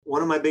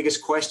one of my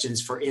biggest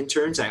questions for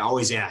interns, I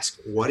always ask,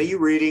 what are you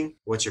reading?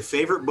 What's your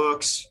favorite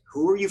books?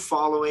 Who are you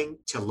following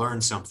to learn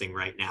something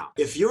right now?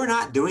 If you're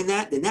not doing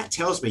that, then that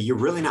tells me you're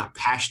really not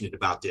passionate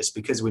about this,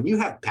 because when you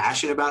have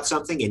passion about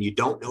something and you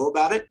don't know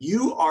about it,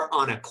 you are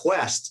on a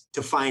quest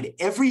to find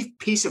every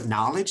piece of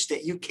knowledge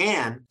that you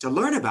can to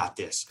learn about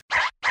this.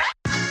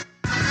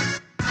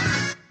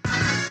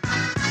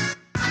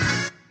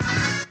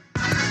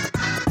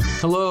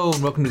 Hello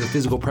and welcome to the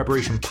Physical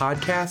Preparation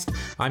Podcast.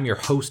 I'm your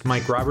host,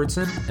 Mike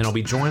Robertson, and I'll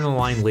be joined on the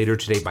line later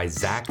today by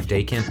Zach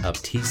Dakin of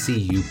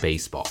TCU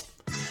Baseball.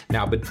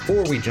 Now,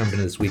 before we jump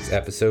into this week's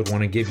episode, I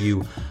want to give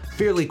you a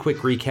fairly quick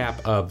recap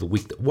of the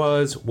week that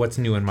was, what's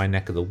new in my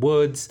neck of the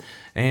woods,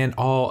 and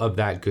all of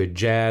that good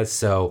jazz.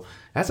 So,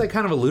 as I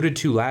kind of alluded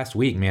to last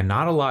week, man,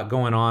 not a lot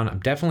going on. I'm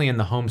definitely in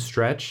the home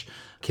stretch.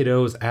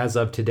 Kiddos, as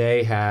of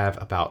today, have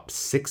about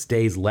 6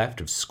 days left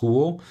of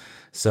school.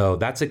 So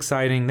that's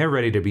exciting. They're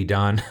ready to be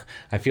done.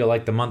 I feel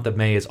like the month of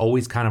May is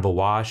always kind of a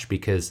wash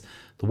because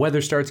the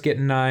weather starts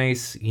getting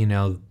nice. You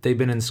know, they've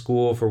been in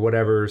school for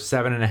whatever,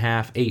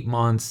 7.5, 8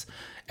 months.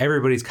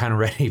 Everybody's kind of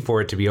ready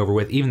for it to be over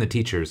with, even the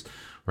teachers,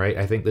 right?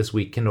 I think this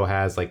week Kindle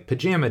has like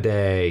pajama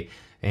day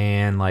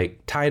and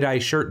like tie-dye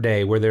shirt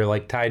day where they're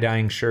like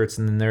tie-dyeing shirts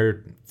and then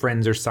their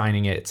friends are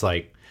signing it. It's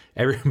like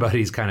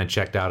everybody's kind of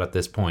checked out at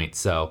this point.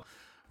 So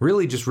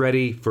really just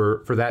ready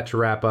for that to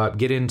wrap up,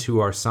 get into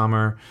our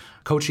summer.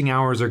 Coaching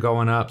hours are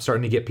going up,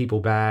 starting to get people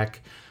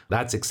back.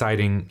 That's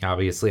exciting.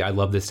 Obviously, I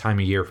love this time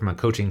of year from a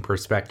coaching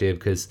perspective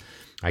because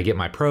I get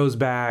my pros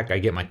back, I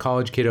get my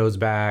college kiddos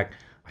back.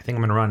 I think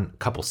I'm going to run a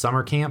couple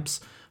summer camps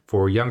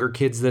for younger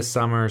kids this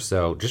summer.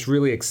 So just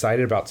really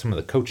excited about some of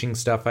the coaching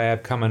stuff I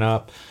have coming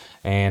up,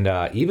 and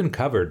even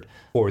covered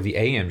for the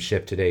AM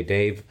shift today.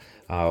 Dave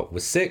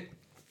was sick,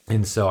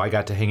 and so I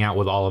got to hang out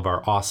with all of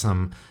our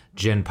awesome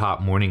Gen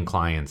Pop morning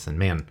clients. And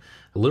man,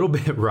 a little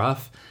bit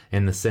rough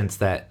in the sense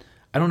that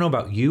I don't know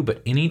about you,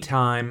 but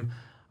anytime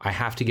I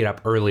have to get up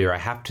earlier, I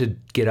have to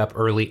get up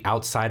early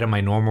outside of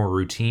my normal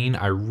routine,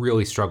 I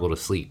really struggle to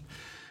sleep.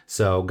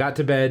 So got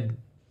to bed,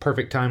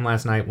 perfect time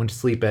last night, went to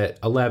sleep at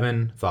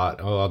 11,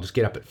 thought, I'll just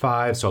get up at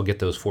 5, so I'll get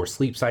those 4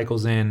 sleep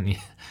cycles in.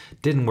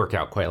 Didn't work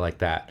out quite like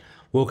that.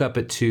 Woke up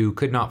at 2,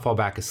 could not fall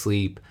back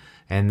asleep,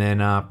 and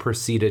then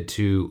proceeded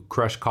to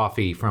crush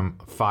coffee from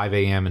 5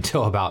 a.m.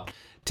 until about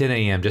 10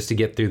 a.m. just to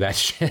get through that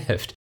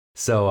shift.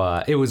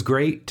 So it was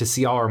great to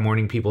see all our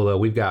morning people, though.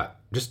 We've got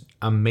just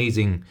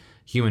amazing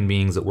human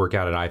beings that work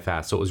out at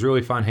iFast. So it was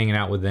really fun hanging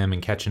out with them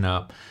and catching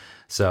up.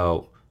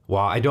 So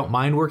while I don't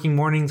mind working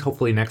mornings,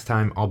 hopefully next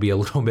time I'll be a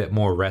little bit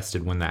more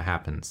rested when that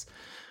happens.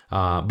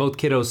 Both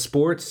kiddos'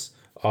 sports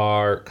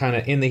are kind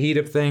of in the heat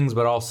of things,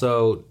 but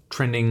also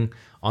trending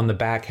on the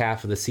back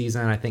half of the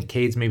season. I think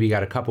Cade's maybe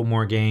got a couple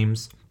more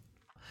games.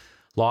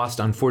 Lost,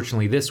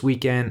 unfortunately, this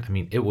weekend. I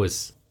mean, it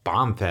was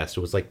bomb fest.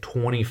 It was like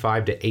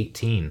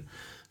 25-18.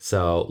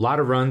 So a lot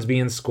of runs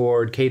being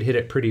scored. Cade hit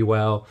it pretty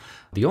well.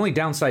 The only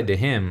downside to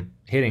him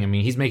hitting, I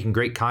mean, he's making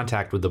great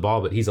contact with the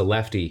ball, but he's a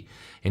lefty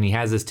and he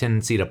has this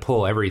tendency to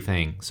pull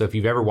everything. So if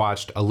you've ever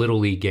watched a Little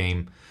League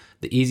game,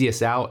 the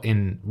easiest out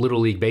in Little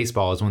League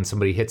baseball is when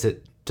somebody hits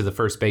it to the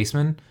first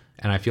baseman.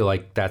 And I feel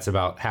like that's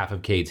about half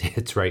of Cade's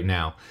hits right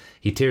now.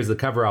 He tears the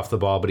cover off the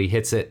ball, but he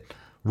hits it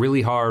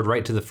really hard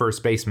right to the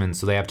first baseman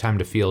so they have time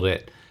to field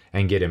it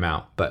and get him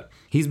out. But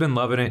he's been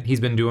loving it.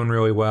 He's been doing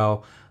really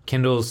well.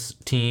 Kendall's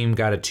team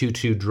got a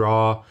 2-2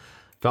 draw.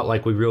 Felt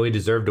like we really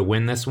deserved to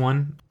win this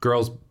one.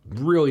 Girls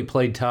really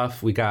played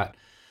tough. We got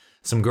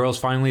some girls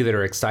finally that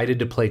are excited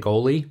to play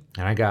goalie.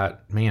 And I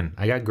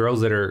got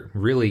girls that are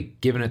really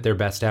giving it their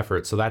best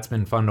effort. So that's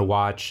been fun to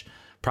watch.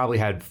 Probably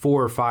had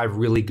 4 or 5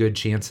 really good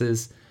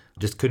chances.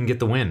 Just couldn't get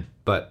the win.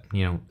 But,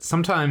 you know,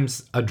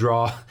 sometimes a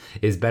draw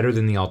is better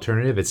than the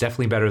alternative. It's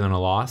definitely better than a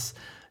loss.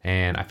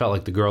 And I felt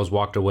like the girls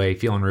walked away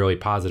feeling really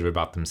positive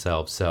about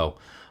themselves. So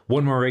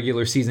one more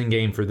regular season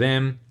game for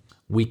them,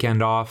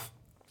 weekend off,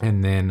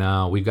 and then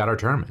we've got our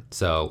tournament.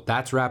 So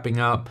that's wrapping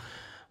up.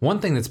 One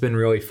thing that's been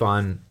really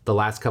fun the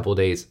last couple of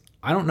days,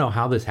 I don't know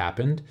how this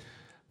happened,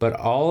 but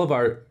all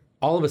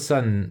of a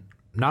sudden,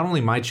 not only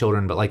my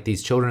children, but like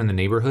these children in the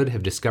neighborhood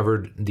have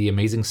discovered the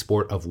amazing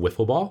sport of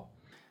wiffle ball.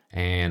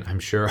 And I'm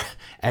sure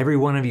every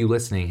one of you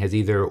listening has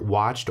either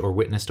watched or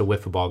witnessed a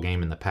wiffle ball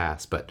game in the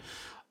past, but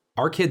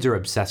our kids are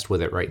obsessed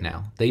with it right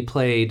now. They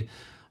played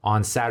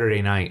on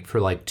Saturday night for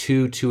like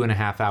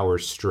 2.5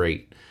 hours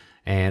straight.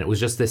 And it was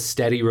just this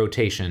steady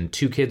rotation.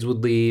 2 kids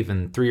would leave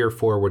and 3 or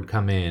 4 would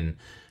come in.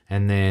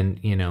 And then,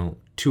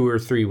 2 or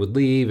 3 would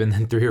leave and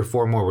then 3 or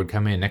 4 more would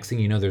come in. Next thing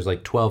you know, there's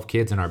like 12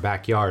 kids in our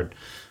backyard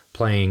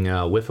playing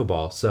wiffle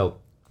ball. So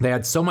they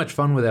had so much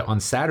fun with it on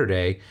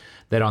Saturday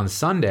that on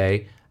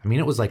Sunday, I mean,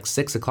 it was like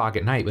 6 o'clock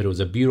at night, but it was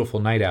a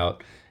beautiful night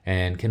out.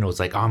 And Kendall was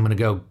like, I'm going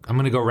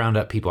to go round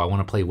up people. I want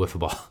to play wiffle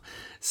ball.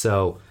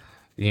 So,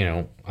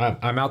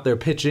 I'm out there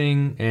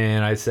pitching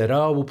and I said,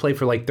 we'll play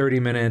for like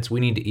 30 minutes.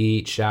 We need to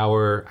eat,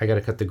 shower. I got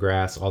to cut the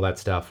grass, all that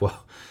stuff.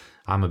 Well,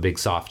 I'm a big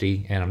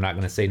softie and I'm not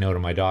going to say no to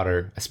my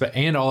daughter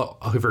and all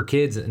of her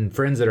kids and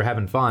friends that are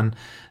having fun.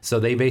 So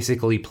they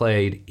basically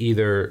played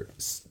either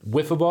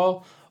wiffle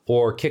ball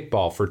or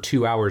kickball for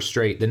 2 hours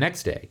straight the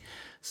next day.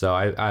 So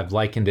I've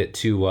likened it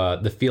to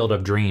the field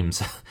of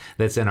dreams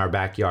that's in our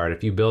backyard.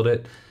 If you build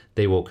it,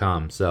 they will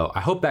come. So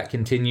I hope that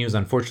continues.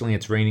 Unfortunately,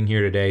 it's raining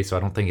here today, so I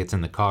don't think it's in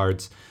the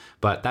cards.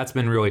 But that's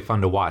been really fun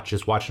to watch,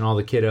 just watching all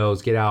the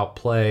kiddos get out,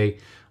 play,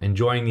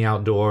 enjoying the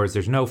outdoors.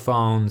 There's no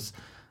phones,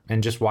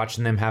 and just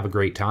watching them have a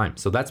great time.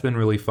 So that's been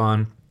really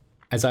fun.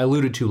 As I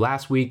alluded to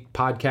last week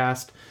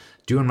podcast,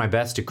 doing my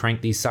best to crank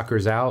these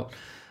suckers out.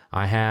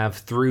 I have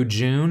through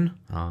June.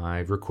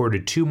 I've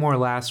recorded 2 more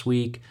last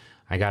week.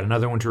 I got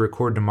another one to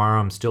record tomorrow.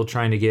 I'm still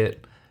trying to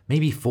get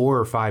maybe 4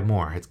 or 5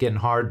 more. It's getting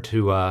hard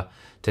to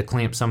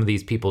clamp some of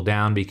these people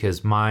down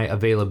because my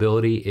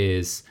availability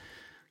is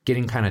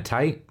getting kind of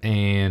tight,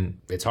 and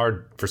it's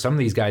hard for some of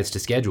these guys to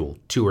schedule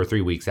 2 or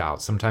 3 weeks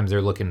out. Sometimes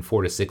they're looking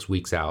 4 to 6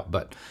 weeks out,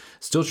 but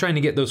still trying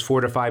to get those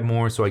 4 to 5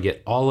 more so I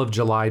get all of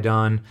July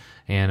done,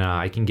 and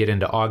I can get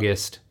into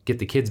August, get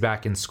the kids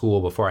back in school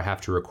before I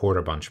have to record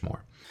a bunch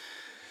more.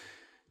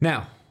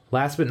 Now,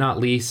 last but not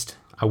least,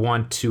 I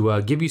want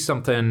to give you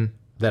something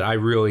that I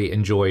really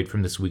enjoyed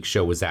from this week's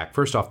show with Zach.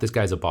 First off, this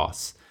guy's a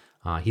boss.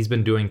 He's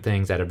been doing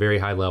things at a very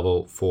high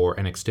level for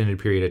an extended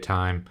period of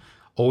time.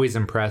 Always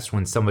impressed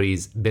when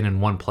somebody's been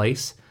in one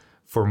place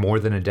for more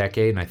than a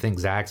decade. And I think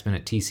Zach's been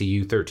at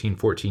TCU 13,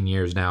 14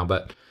 years now.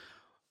 But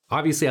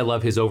obviously, I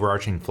love his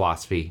overarching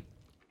philosophy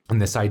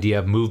and this idea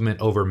of movement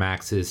over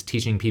maxes,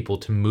 teaching people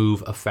to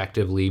move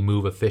effectively,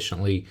 move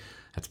efficiently.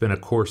 That's been a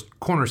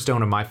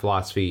cornerstone of my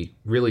philosophy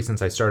really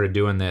since I started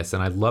doing this.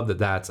 And I love that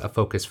that's a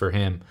focus for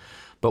him.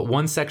 But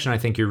one section I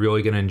think you're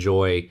really going to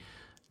enjoy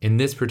in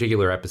this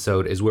particular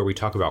episode is where we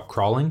talk about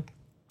crawling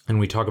and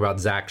we talk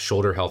about Zach's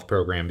shoulder health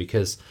program,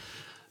 because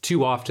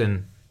too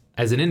often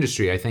as an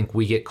industry, I think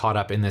we get caught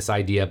up in this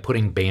idea of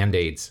putting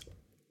Band-Aids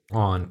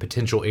on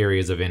potential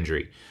areas of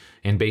injury.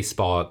 In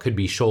baseball, it could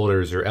be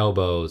shoulders or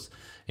elbows.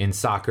 In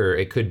soccer,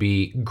 it could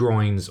be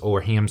groins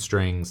or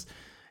hamstrings.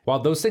 While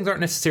those things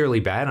aren't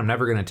necessarily bad, I'm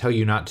never going to tell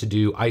you not to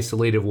do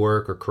isolative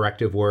work or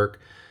corrective work.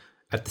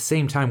 At the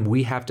same time,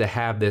 we have to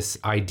have this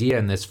idea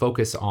and this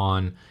focus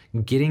on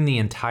getting the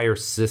entire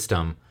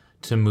system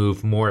to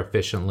move more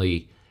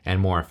efficiently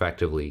and more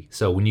effectively.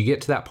 So when you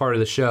get to that part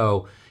of the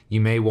show, you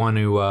may want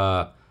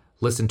to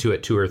listen to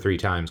it 2 or 3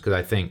 times, because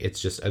I think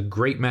it's just a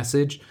great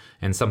message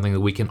and something that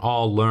we can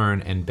all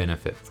learn and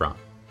benefit from.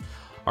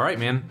 All right,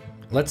 man,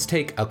 let's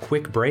take a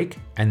quick break,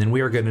 and then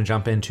we are going to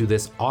jump into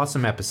this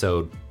awesome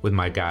episode with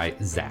my guy,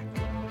 Zach.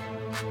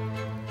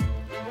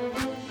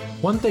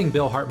 One thing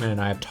Bill Hartman and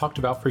I have talked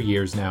about for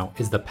years now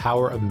is the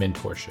power of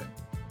mentorship.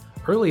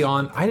 Early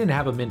on, I didn't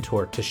have a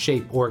mentor to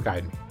shape or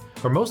guide me,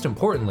 or most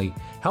importantly,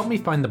 help me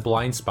find the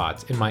blind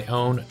spots in my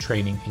own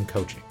training and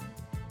coaching.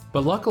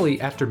 But luckily,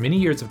 after many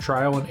years of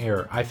trial and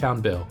error, I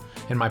found Bill,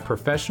 and my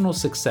professional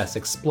success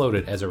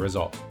exploded as a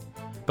result.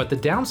 But the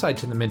downside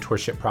to the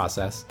mentorship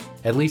process,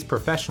 at least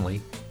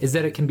professionally, is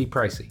that it can be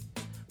pricey.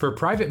 For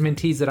private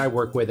mentees that I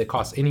work with, it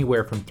costs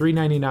anywhere from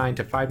 $3.99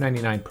 to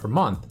 $5.99 per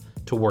month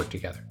to work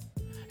together.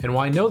 And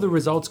while I know the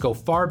results go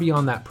far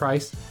beyond that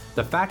price,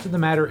 the fact of the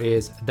matter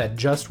is that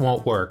just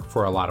won't work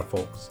for a lot of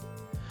folks.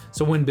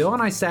 So when Bill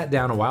and I sat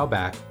down a while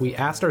back, we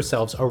asked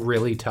ourselves a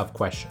really tough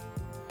question.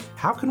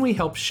 How can we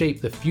help shape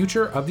the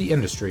future of the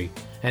industry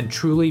and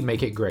truly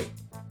make it great?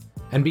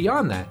 And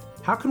beyond that,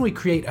 how can we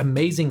create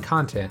amazing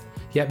content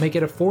yet make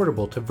it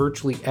affordable to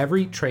virtually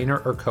every trainer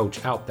or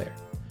coach out there?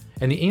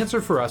 And the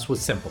answer for us was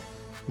simple: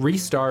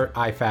 restart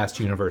iFast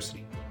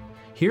University.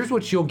 Here's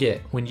what you'll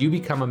get when you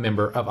become a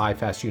member of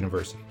iFast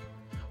University.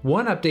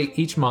 1 update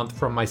each month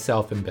from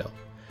myself and Bill.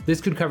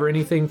 This could cover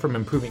anything from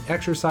improving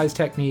exercise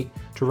technique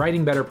to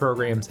writing better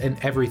programs and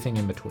everything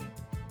in between.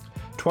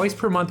 Twice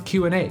per month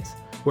Q&As,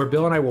 where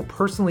Bill and I will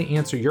personally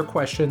answer your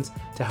questions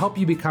to help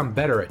you become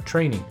better at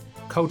training,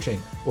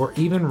 coaching, or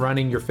even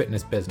running your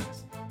fitness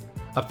business.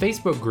 A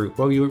Facebook group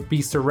where you'll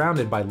be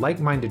surrounded by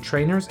like-minded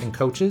trainers and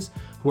coaches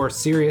who are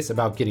serious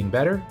about getting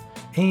better,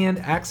 and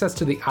access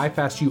to the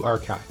iFastU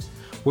archives,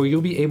 where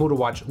you'll be able to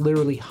watch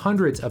literally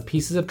hundreds of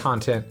pieces of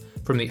content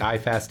from the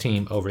iFast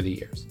team over the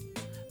years.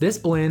 This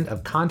blend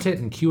of content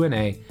and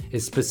Q&A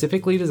is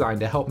specifically designed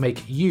to help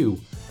make you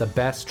the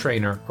best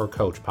trainer or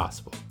coach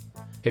possible.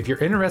 If you're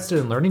interested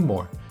in learning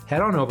more,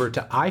 head on over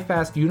to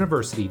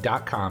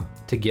ifastuniversity.com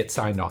to get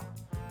signed on.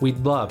 We'd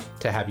love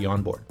to have you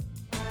on board.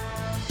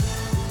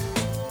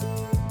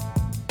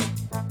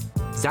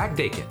 Zach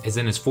Dakin is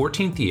in his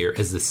 14th year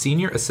as the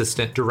Senior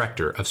Assistant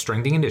Director of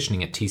Strength and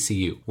Conditioning at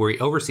TCU, where he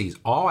oversees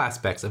all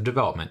aspects of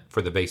development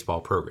for the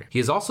baseball program. He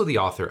is also the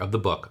author of the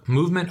book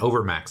Movement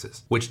Over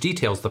Maxes, which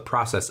details the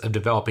process of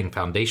developing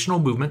foundational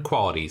movement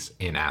qualities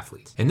in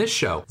athletes. In this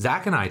show,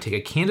 Zach and I take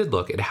a candid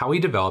look at how he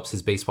develops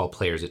his baseball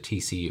players at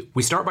TCU.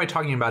 We start by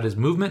talking about his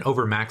Movement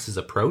Over Maxes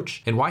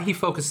approach and why he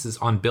focuses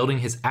on building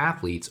his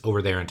athletes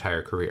over their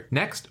entire career.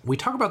 Next, we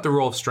talk about the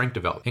role of strength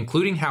development,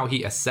 including how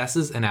he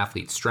assesses an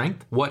athlete's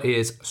strength, what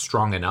is is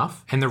strong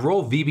enough and the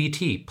role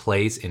VBT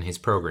plays in his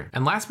program.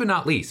 And last but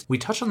not least, we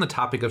touch on the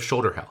topic of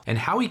shoulder health and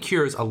how he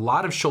cures a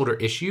lot of shoulder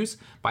issues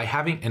by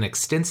having an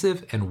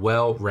extensive and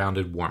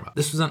well-rounded warm-up.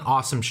 This was an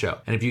awesome show.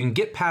 And if you can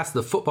get past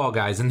the football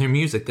guys and their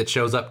music that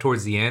shows up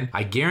towards the end,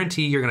 I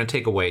guarantee you're going to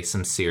take away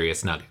some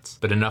serious nuggets.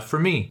 But enough for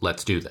me,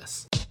 let's do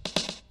this.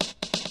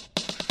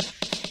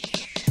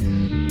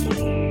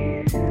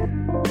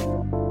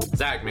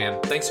 Zach, man,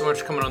 thanks so much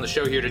for coming on the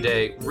show here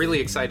today. Really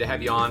excited to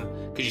have you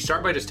on. Could you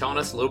start by just telling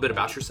us a little bit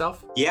about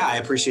yourself? Yeah, I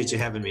appreciate you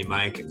having me,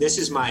 Mike. This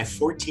is my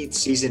 14th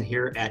season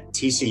here at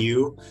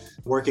TCU,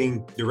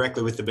 working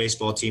directly with the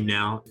baseball team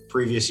now.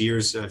 Previous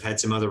years, I've had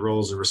some other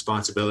roles and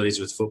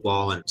responsibilities with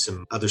football and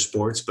some other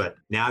sports, but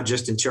now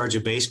just in charge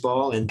of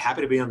baseball and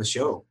happy to be on the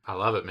show. I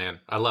love it, man.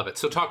 I love it.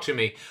 So talk to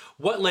me.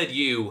 What led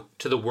you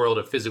to the world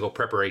of physical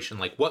preparation?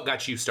 Like, what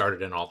got you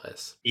started in all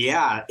this?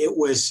 Yeah, it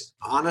was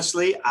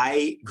honestly,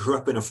 I grew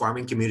up in a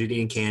farming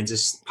community in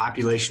Kansas,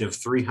 population of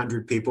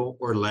 300 people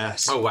or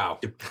less. Oh, wow.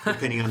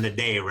 Depending on the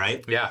day,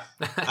 right? Yeah.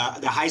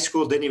 The high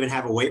school didn't even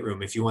have a weight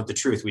room, if you want the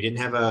truth. We didn't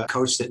have a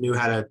coach that knew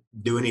how to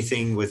do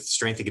anything with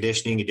strength and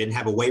conditioning. It didn't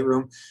have a weight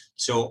room.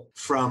 So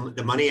from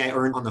the money I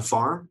earned on the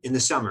farm in the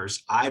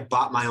summers, I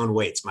bought my own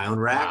weights, my own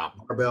rack,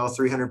 barbell,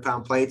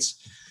 300-pound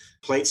plates,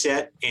 plate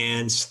set,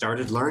 and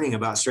started learning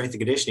about strength and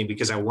conditioning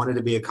because I wanted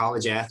to be a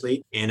college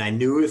athlete. And I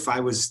knew if I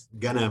was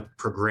going to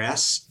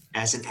progress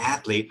as an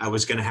athlete, I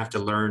was going to have to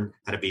learn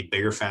how to be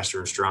bigger, faster,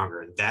 and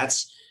stronger. And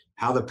that's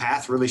how the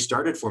path really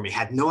started for me.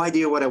 Had no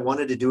idea what I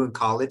wanted to do in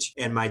college.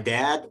 And my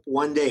dad,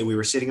 one day we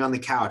were sitting on the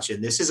couch,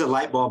 and this is a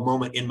light bulb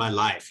moment in my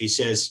life. He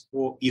says,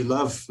 well, you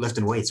love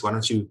lifting weights. Why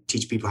don't you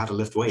teach people how to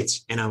lift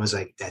weights? And I was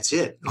like, that's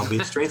it. I'll be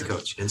a strength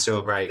coach. And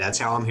so that's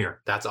how I'm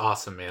here. That's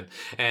awesome, man.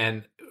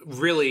 And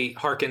really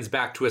harkens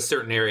back to a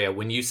certain area.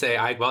 When you say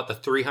I bought the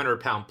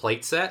 300-pound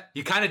plate set,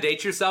 you kind of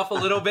date yourself a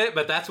little bit,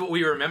 but that's what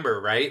we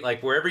remember, right?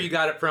 Like wherever you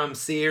got it from,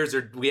 Sears,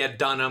 or we had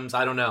Dunham's,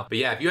 I don't know. But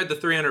yeah, if you had the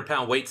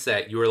 300-pound weight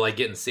set, you were like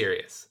getting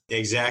serious.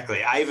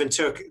 Exactly.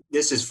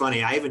 This is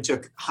funny, I even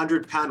took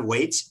 100-pound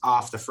weights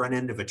off the front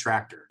end of a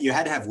tractor. You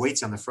had to have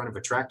weights on the front of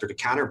a tractor to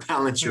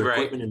counterbalance your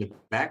equipment in the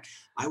back.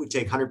 I would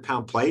take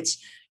 100-pound plates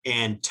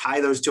and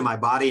tie those to my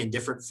body in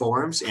different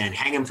forms and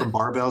hang them from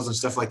barbells and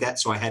stuff like that.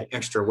 So I had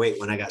extra weight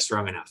when I got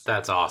strong enough.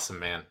 That's awesome,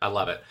 man. I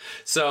love it.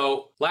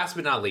 So last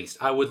but not least,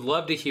 I would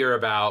love to hear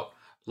about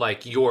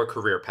like your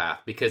career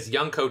path, because a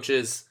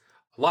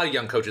lot of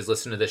young coaches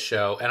listen to this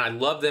show, and I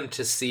love them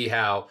to see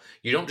how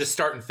you don't just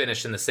start and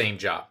finish in the same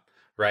job.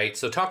 Right.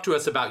 So talk to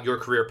us about your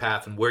career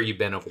path and where you've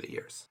been over the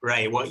years.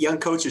 Right. What young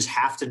coaches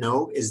have to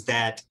know is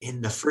that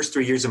in the first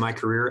 3 years of my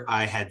career,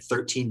 I had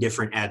 13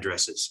 different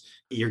addresses.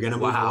 You're going to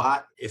move a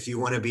lot if you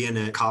want to be in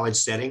a college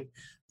setting.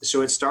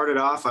 So it started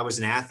off, I was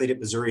an athlete at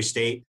Missouri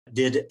State,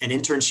 did an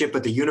internship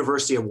at the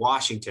University of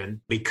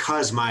Washington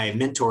because my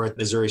mentor at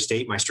Missouri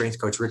State, my strength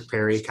coach, Rick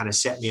Perry, kind of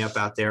set me up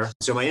out there.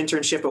 So my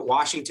internship at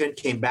Washington,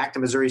 came back to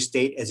Missouri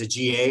State as a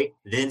GA,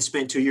 then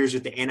spent 2 years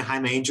with the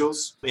Anaheim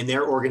Angels in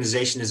their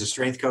organization as a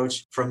strength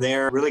coach. From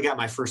there, really got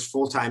my first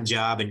full-time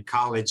job in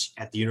college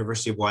at the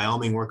University of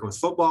Wyoming working with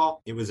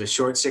football. It was a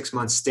short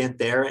 6-month stint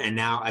there. And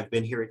now I've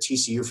been here at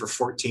TCU for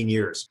 14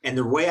 years. And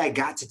the way I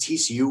got to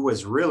TCU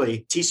was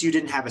really, TCU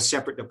didn't have a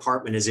separate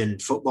department as in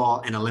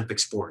football and Olympic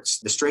sports.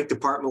 The strength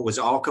department was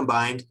all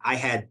combined. I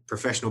had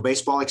professional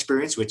baseball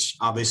experience, which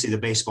obviously the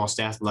baseball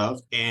staff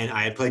loved, and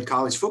I had played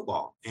college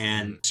football.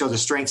 And so the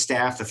strength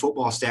staff, the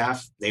football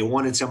staff, they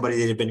wanted somebody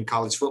that had been in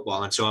college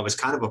football. And so I was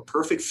kind of a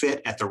perfect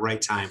fit at the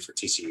right time for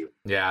TCU.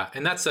 Yeah.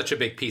 And that's such a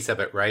big piece of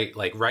it, right?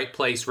 Like right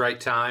place, right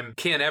time.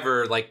 Can't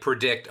ever like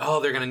predict,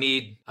 oh, they're going to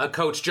need a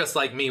coach just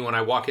like me when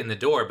I walk in the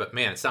door. But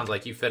man, it sounds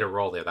like you fit a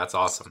role there. That's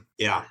awesome.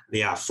 Yeah.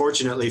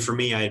 Fortunately for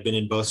me, I had been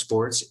in both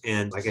sports,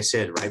 and like I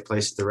said, right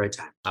place at the right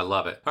time. I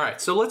love it. All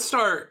right. So let's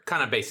start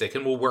kind of basic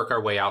and we'll work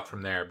our way out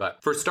from there.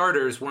 But for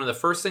starters, one of the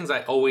first things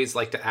I always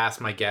like to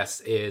ask my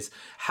guests is,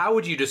 how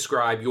would you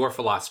describe your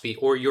philosophy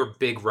or your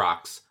big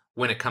rocks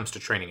when it comes to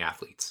training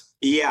athletes?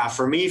 Yeah,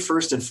 for me,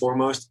 first and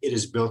foremost, it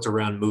is built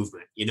around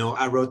movement. You know,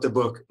 I wrote the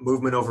book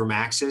Movement Over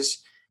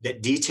Maxes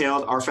that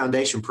detailed our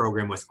foundation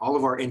program with all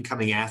of our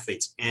incoming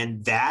athletes.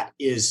 And that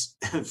is,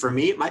 for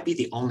me, it might be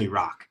the only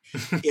rock.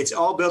 It's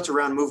all built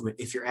around movement.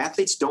 If your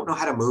athletes don't know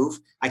how to move,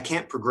 I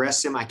can't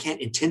progress them. I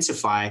can't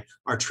intensify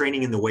our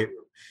training in the weight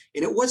room.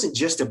 And it wasn't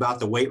just about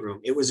the weight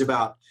room. It was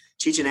about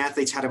teaching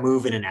athletes how to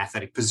move in an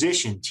athletic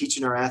position,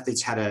 teaching our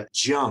athletes how to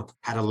jump,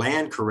 how to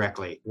land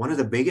correctly. One of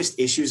the biggest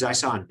issues I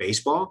saw in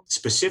baseball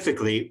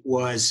specifically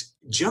was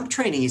jump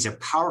training is a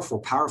powerful,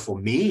 powerful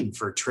mean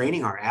for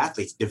training our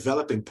athletes,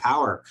 developing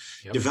power,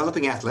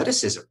 developing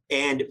athleticism.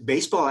 And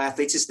baseball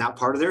athletes, it's not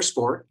part of their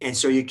sport. And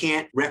so you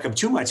can't wreck them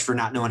too much for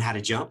not knowing how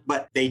to jump,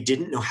 but they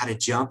didn't know how to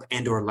jump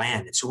and or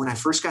land. And so when I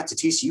first got to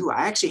TCU,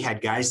 I actually had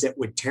guys that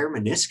would tear a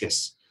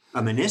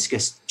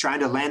meniscus trying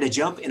to land a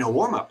jump in a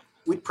warm-up.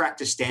 We'd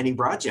practice standing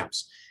broad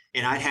jumps.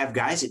 And I'd have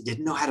guys that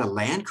didn't know how to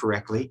land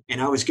correctly, and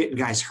I was getting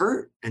guys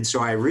hurt. And so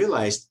I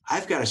realized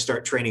I've got to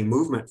start training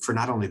movement for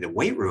not only the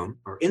weight room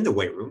or in the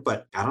weight room,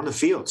 but out on the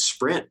field,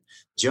 sprint,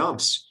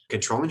 jumps,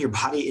 controlling your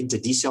body into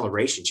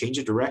deceleration, change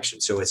of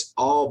direction. So it's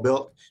all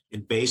built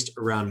and based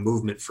around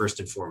movement first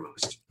and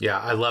foremost. Yeah,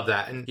 I love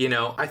that. And,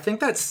 I think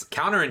that's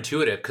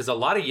counterintuitive because a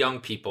lot of young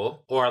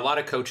people or a lot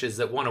of coaches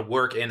that want to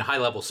work in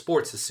high-level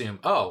sports assume,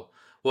 well,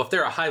 if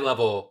they're a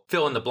high-level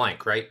fill in the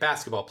blank, right?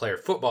 Basketball player,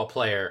 football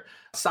player,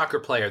 soccer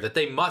player, that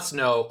they must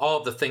know all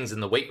of the things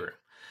in the weight room.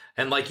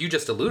 And like you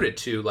just alluded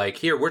to, like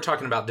here, we're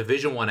talking about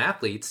Division I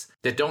athletes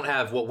that don't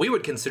have what we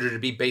would consider to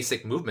be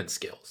basic movement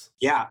skills.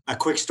 Yeah. A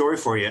quick story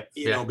for you.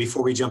 You know,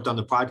 before we jumped on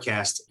the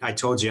podcast, I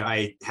told you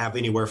I have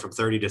anywhere from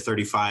 30 to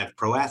 35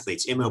 pro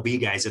athletes,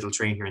 MLB guys that'll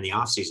train here in the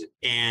off season.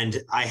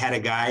 And I had a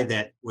guy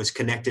that was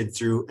connected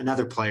through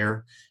another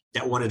player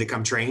that wanted to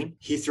come train.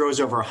 He throws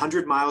over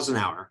 100 miles an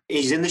hour.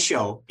 He's in the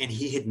show, and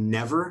he had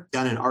never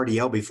done an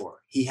RDL before.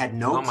 He had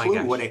no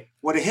clue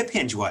what a hip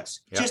hinge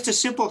was. Yep. Just a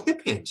simple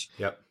hip hinge.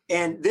 Yep.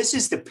 And this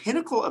is the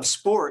pinnacle of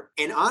sport.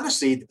 And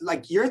honestly,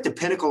 like you're at the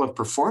pinnacle of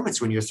performance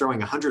when you're throwing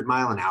 100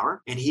 mile an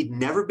hour. And he'd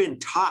never been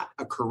taught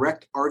a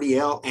correct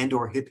RDL and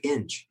or hip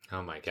hinge.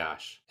 Oh my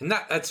gosh. And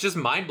that's just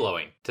mind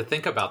blowing to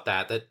think about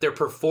that they're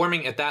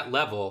performing at that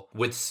level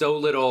with so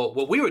little,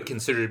 what we would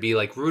consider to be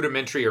like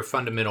rudimentary or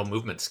fundamental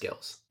movement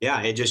skills.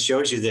 Yeah. It just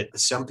shows you that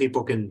some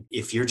people can,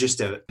 if you're just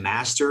a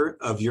master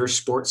of your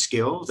sport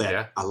skill,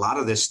 that a lot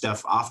of this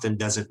stuff often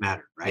doesn't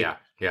matter, right? Yeah.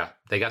 Yeah.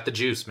 They got the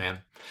juice, man.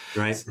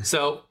 Right.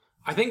 So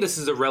I think this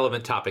is a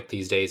relevant topic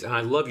these days, and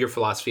I love your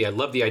philosophy. I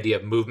love the idea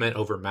of movement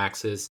over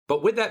maxes.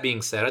 But with that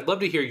being said, I'd love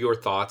to hear your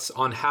thoughts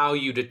on how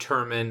you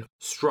determine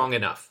strong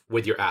enough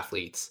with your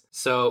athletes.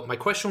 So my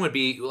question would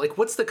be, like,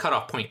 what's the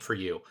cutoff point for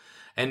you?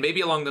 And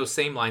maybe along those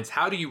same lines,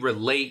 how do you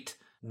relate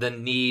the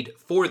need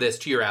for this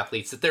to your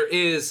athletes? That there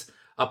is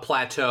a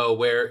plateau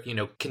where,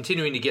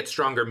 continuing to get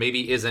stronger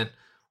maybe isn't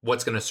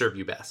what's going to serve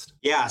you best.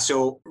 Yeah.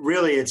 So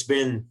really, it's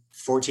been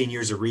 14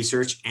 years of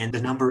research and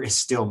the number is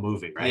still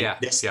moving, right? Yeah.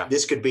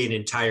 This could be an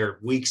entire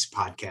week's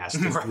podcast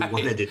if we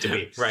wanted it to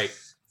be. Right.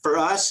 For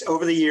us,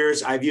 over the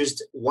years, I've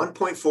used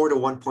 1.4 to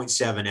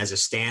 1.7 as a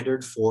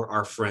standard for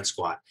our front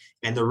squat.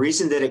 And the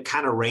reason that it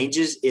kind of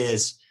ranges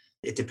is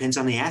it depends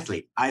on the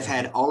athlete. I've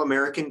had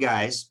All-American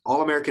guys,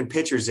 All-American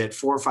pitchers that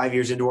 4 or 5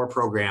 years into our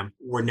program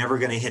were never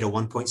going to hit a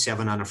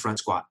 1.7 on a front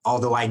squat.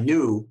 Although I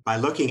knew by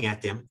looking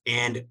at them,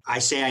 and I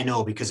say I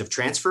know because of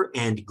transfer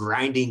and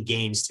grinding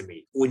gains to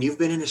me. When you've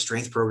been in a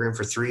strength program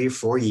for 3 or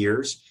 4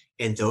 years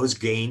and those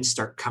gains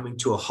start coming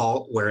to a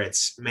halt where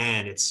it's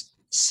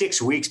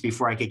 6 weeks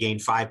before I could gain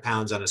 5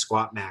 pounds on a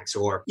squat max,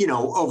 or,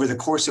 over the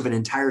course of an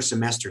entire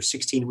semester,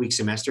 16-week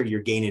semester,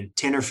 you're gaining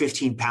 10 or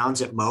 15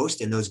 pounds at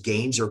most. And those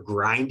gains are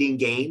grinding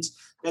gains.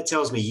 That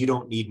tells me you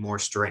don't need more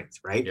strength,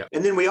 right? Yep.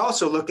 And then we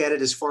also look at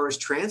it as far as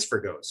transfer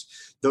goes.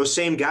 Those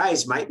same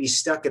guys might be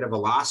stuck at a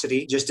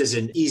velocity, just as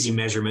an easy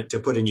measurement to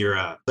put in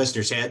your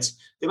listeners' heads.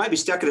 They might be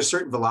stuck at a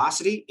certain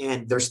velocity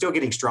and they're still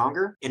getting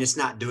stronger and it's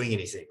not doing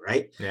anything,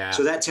 right? Yeah.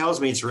 So that tells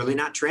me it's really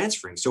not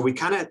transferring. So we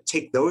kind of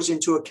take those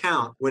into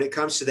account when it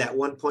comes to that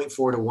 1.4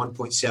 to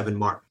 1.7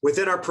 mark.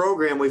 Within our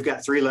program, we've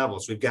got 3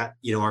 levels. We've got,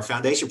 our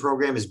foundation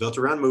program is built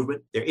around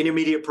movement. Their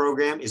intermediate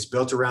program is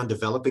built around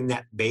developing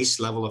that base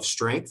level of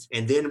strength.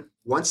 And then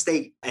once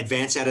they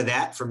advance out of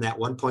that, from that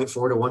 1.4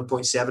 to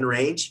 1.7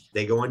 range,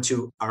 they go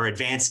into our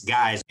advanced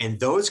guys. And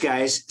those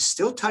guys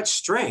still touch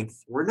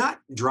strength. We're not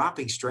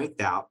dropping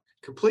strength out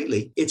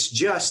completely. It's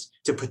just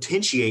to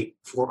potentiate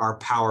for our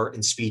power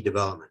and speed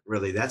development.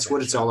 Really, that's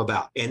what it's all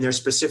about. And there's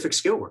specific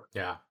skill work.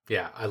 Yeah,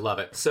 I love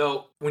it.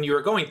 So when you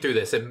were going through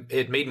this,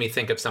 it made me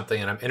think of something,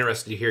 and I'm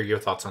interested to hear your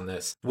thoughts on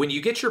this. When you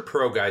get your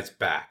pro guys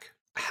back,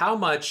 how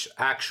much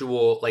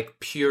actual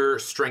pure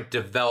strength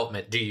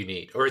development do you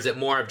need? Or is it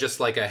more of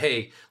just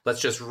hey,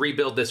 let's just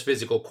rebuild this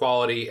physical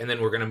quality and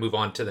then we're going to move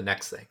on to the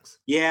next things?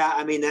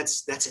 Yeah,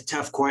 that's a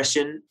tough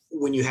question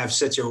when you have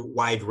such a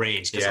wide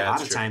range. Because a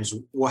lot of times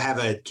we'll have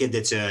a kid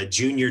that's a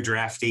junior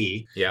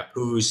draftee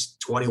who's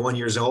 21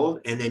 years old.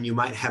 And then you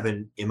might have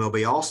an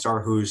MLB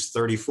All-Star who's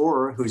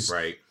 34, who's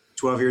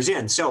 12 years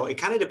in. So it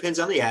kind of depends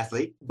on the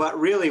athlete. But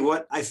really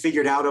what I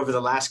figured out over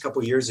the last couple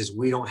of years is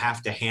we don't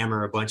have to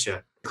hammer a bunch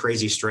of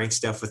crazy strength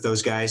stuff with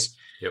those guys.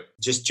 Yep.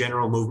 Just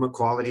general movement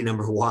quality,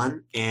 number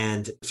one,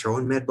 and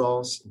throwing med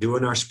balls,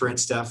 doing our sprint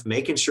stuff,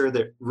 making sure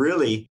that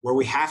really where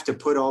we have to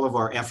put all of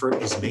our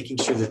effort is making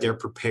sure that they're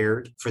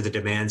prepared for the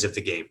demands of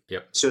the game.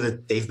 Yep. So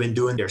that they've been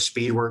doing their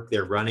speed work,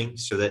 their running,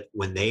 so that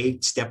when they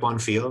step on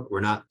field,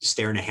 we're not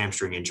staring a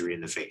hamstring injury in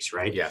the face,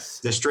 right?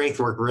 Yes. The strength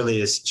work really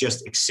is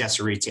just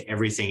accessory to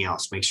everything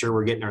else. Make sure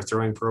we're getting our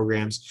throwing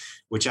programs,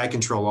 which I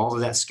control all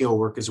of that skill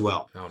work as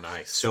well. Oh,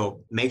 nice.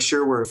 So make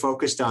sure we're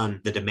focused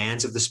on the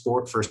demands of the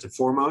sport first and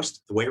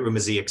foremost. The weight room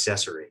is the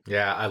accessory.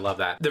 Yeah, I love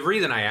that. The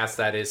reason I ask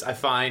that is I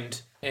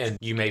find, and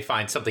you may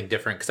find something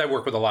different because I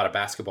work with a lot of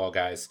basketball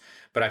guys,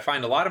 but I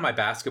find a lot of my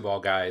basketball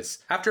guys,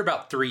 after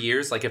about 3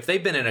 years, if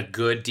they've been in a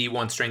good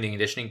D1 strength and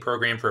conditioning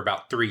program for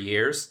about 3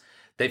 years,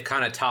 they've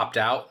kind of topped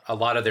out a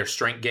lot of their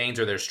strength gains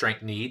or their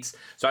strength needs.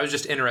 So I was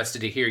just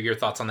interested to hear your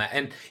thoughts on that.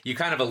 And you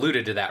kind of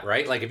alluded to that,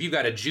 right? Like if you've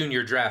got a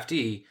junior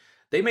draftee,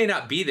 they may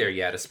not be there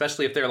yet,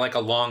 especially if they're like a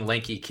long,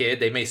 lanky kid.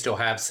 They may still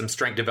have some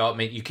strength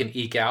development you can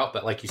eke out.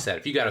 But like you said,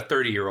 if you got a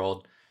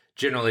 30-year-old,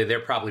 generally they're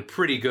probably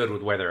pretty good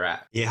with where they're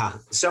at. Yeah.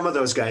 Some of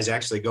those guys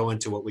actually go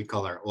into what we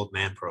call our old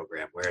man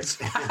program, where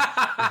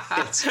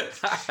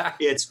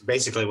it's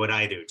basically what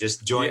I do.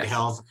 Just joint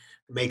health,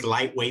 make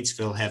light weights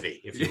feel heavy,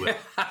 if you will.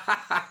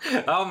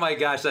 Oh my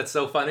gosh, that's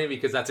so funny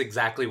because that's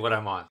exactly what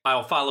I'm on.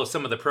 I'll follow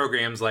some of the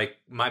programs like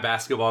my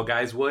basketball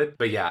guys would,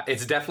 but yeah,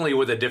 it's definitely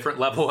with a different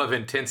level of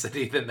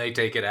intensity than they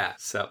take it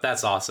at. So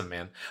that's awesome,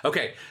 man.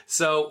 Okay,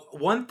 so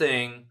one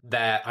thing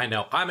that I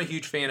know I'm a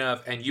huge fan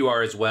of, and you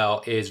are as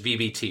well, is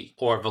VBT,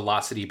 or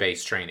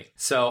velocity-based training.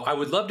 So I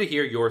would love to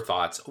hear your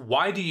thoughts.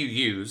 Why do you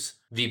use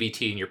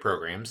VBT in your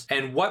programs,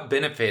 and what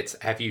benefits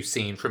have you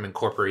seen from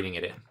incorporating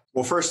it in?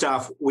 Well, first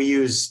off, we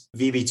use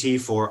VBT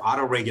for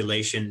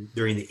auto-regulation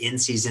during the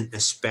in-season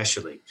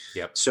especially.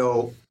 Yep.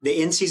 So the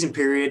in-season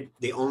period,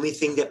 the only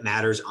thing that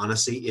matters,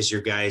 honestly, is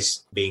your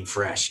guys being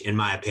fresh, in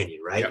my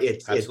opinion, right?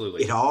 Yep,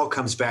 absolutely. It all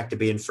comes back to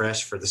being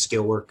fresh for the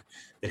skill work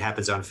that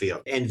happens on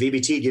field. And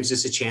VBT gives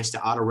us a chance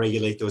to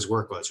auto-regulate those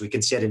workloads. We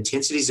can set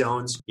intensity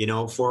zones.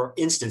 For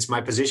instance,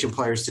 my position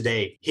players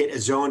today hit a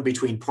zone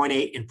between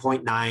 0.8 and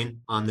 0.9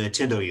 on the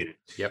Tyndall unit.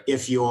 Yep.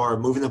 If you're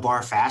moving the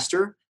bar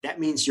faster, that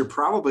means you're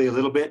probably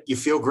you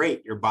feel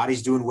great. Your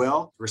body's doing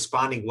well,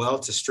 responding well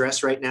to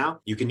stress right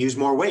now. You can use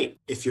more weight.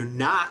 If you're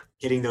not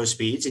hitting those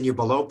speeds and you're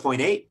below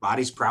 0.8,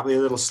 body's probably a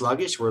little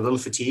sluggish. We're a little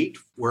fatigued.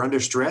 We're under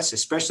stress,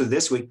 especially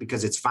this week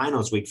because it's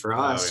finals week for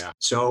us. Oh, yeah.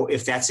 So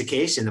if that's the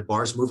case and the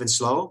bar's moving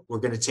slow, we're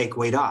going to take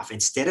weight off.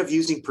 Instead of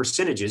using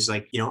percentages,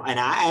 and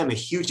I am a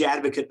huge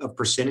advocate of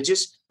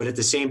percentages, but at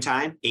the same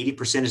time,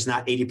 80% is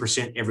not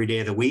 80% every day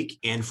of the week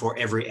and for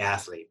every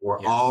athlete.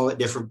 We're all at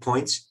different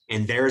points.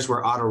 And there's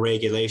where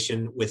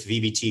auto-regulation with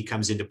VBT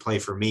comes into play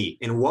for me.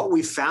 And what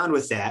we found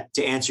with that,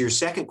 to answer your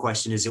second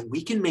question, is that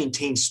we can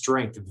maintain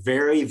strength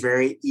very,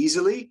 very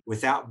easily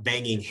without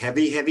banging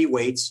heavy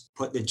weights,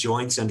 put the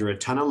joints under a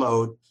ton of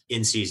load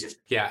in season.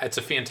 Yeah, it's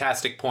a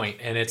fantastic point.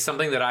 And it's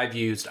something that I've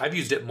used. I've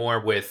used it more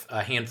with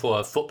a handful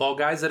of football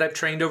guys that I've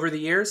trained over the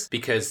years,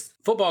 because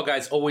football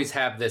guys always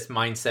have this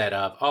mindset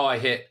of, I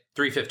hit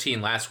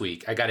 315 last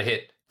week. I got to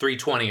hit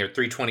 320 or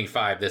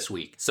 325 this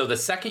week. So the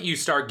second you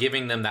start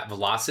giving them that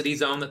velocity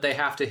zone that they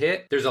have to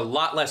hit, there's a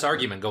lot less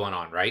argument going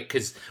on, right?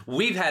 Because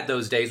we've had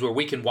those days where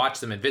we can watch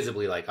them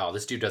invisibly like,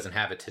 this dude doesn't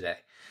have it today.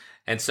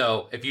 And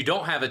so if you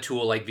don't have a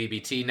tool like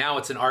VBT, now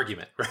it's an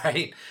argument,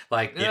 right?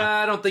 Like,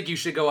 I don't think you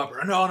should go up.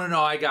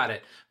 No, I got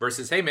it.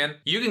 Versus, hey, man,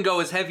 you can go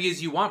as heavy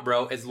as you want,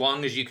 bro, as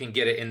long as you can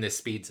get it in this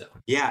speed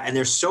zone. Yeah, and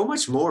there's so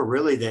much more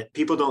really that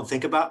people don't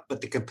think about,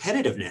 but the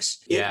competitiveness.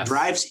 It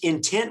drives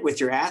intent with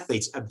your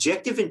athletes.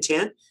 Objective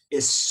intent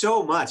is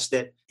so much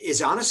that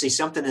is honestly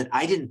something that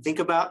I didn't think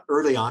about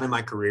early on in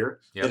my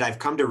career that I've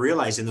come to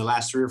realize in the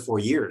last 3 or 4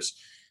 years.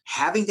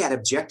 Having that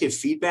objective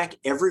feedback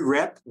every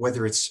rep,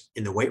 whether it's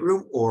in the weight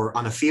room or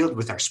on the field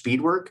with our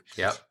speed work,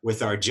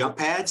 with our jump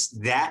pads,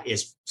 that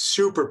is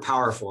super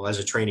powerful as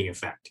a training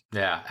effect.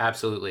 Yeah,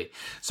 absolutely.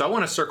 So I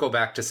want to circle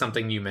back to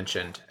something you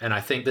mentioned, and I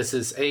think this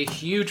is a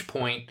huge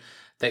point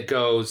that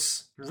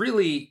goes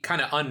really kind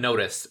of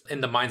unnoticed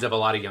in the minds of a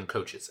lot of young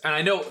coaches. And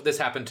I know this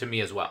happened to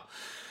me as well.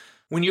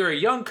 When you're a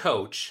young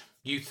coach,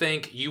 you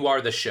think you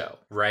are the show,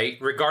 right?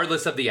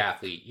 Regardless of the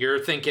athlete, you're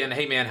thinking,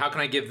 hey man, how can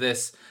I give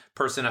this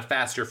person a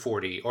faster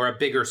 40 or a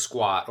bigger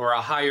squat or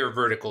a higher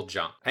vertical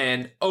jump?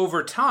 And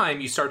over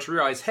time, you start to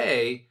realize,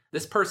 hey,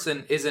 this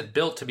person isn't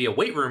built to be a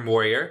weight room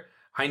warrior.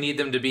 I need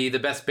them to be the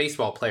best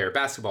baseball player,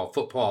 basketball,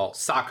 football,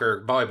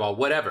 soccer, volleyball,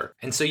 whatever.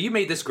 And so you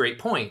made this great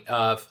point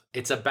of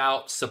it's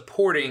about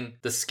supporting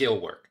the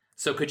skill work.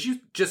 So could you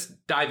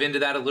just dive into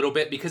that a little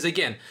bit? Because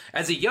again,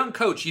 as a young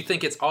coach, you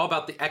think it's all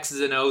about the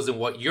X's and O's and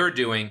what you're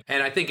doing.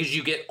 And I think as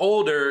you get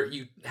older,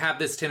 you have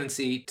this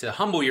tendency to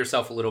humble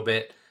yourself a little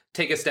bit,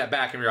 take a step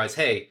back and realize,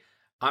 hey,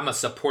 I'm a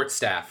support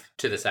staff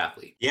to this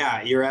athlete.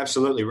 Yeah, you're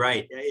absolutely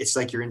right. It's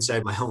like you're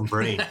inside my own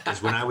brain.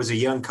 Because when I was a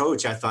young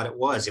coach, I thought it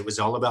was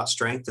all about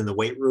strength in the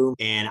weight room.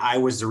 And I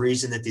was the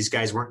reason that these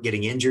guys weren't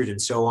getting injured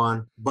and so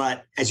on.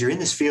 But as you're in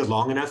this field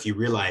long enough, you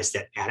realize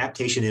that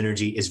adaptation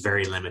energy is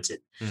very limited.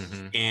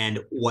 Mm-hmm. And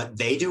what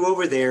they do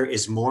over there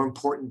is more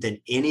important than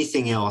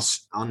anything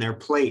else on their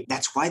plate.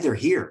 That's why they're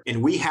here.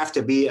 And we have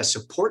to be a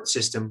support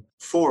system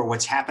for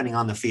what's happening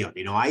on the field.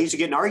 I used to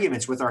get in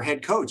arguments with our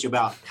head coach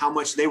about how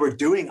much they were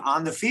doing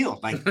on the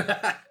field. Like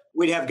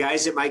we'd have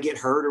guys that might get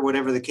hurt or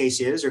whatever the case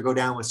is, or go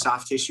down with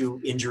soft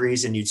tissue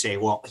injuries. And you'd say,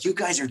 well, you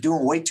guys are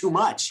doing way too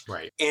much.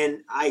 Right.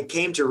 And I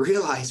came to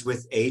realize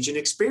with age and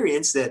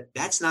experience that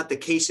that's not the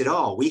case at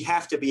all. We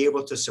have to be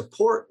able to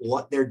support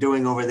what they're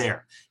doing over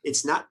there.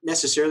 It's not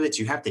necessarily that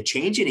you have to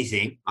change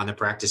anything on the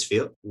practice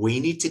field. We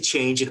need to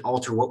change and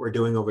alter what we're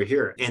doing over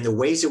here. And the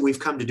ways that we've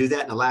come to do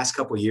that in the last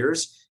couple of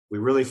years, we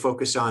really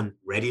focus on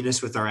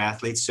readiness with our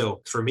athletes.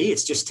 So for me,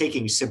 it's just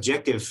taking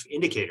subjective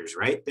indicators,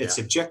 right? That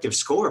subjective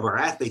score of our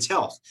athletes'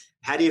 health.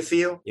 How do you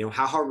feel?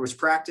 How hard was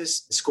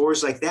practice?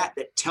 Scores like that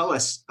tell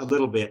us a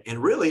little bit.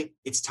 And really,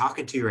 it's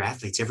talking to your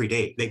athletes every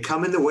day. They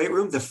come in the weight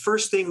room. The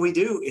first thing we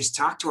do is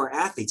talk to our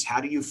athletes.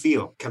 How do you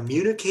feel?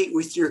 Communicate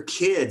with your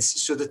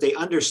kids so that they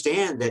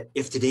understand that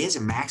if today is a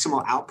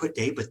maximal output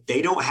day, but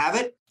they don't have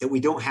it, that we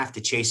don't have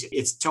to chase it.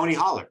 It's Tony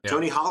Holler. Yeah.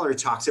 Tony Holler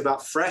talks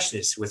about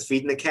freshness with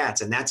feeding the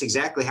cats. And that's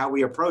exactly how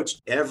we approach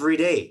every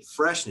day.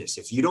 Freshness.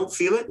 If you don't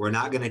feel it, we're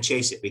not going to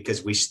chase it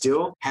because we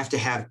still have to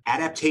have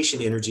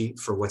adaptation energy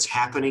for what's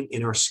happening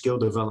in our skill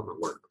development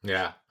work.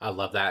 Yeah, I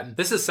love that. And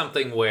this is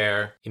something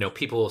where,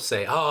 people will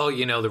say, oh,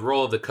 the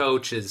role of the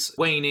coach is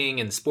waning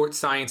and sports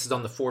science is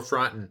on the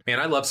forefront. And man,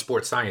 I love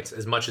sports science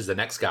as much as the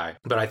next guy.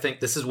 But I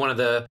think this is one of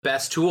the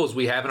best tools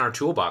we have in our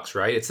toolbox,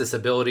 right? It's this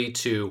ability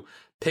to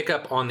pick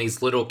up on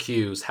these little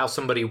cues, how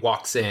somebody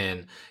walks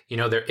in,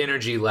 their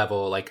energy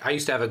level. Like I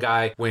used to have a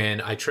guy when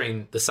I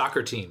trained the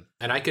soccer team,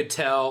 and I could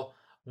tell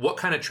what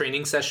kind of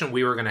training session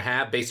we were going to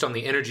have based on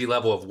the energy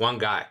level of one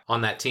guy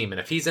on that team.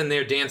 And if he's in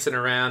there dancing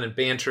around and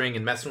bantering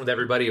and messing with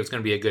everybody, it was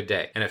going to be a good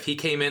day. And if he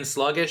came in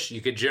sluggish, you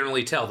could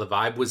generally tell the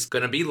vibe was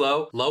going to be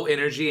low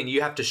energy, and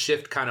you have to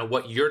shift kind of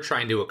what you're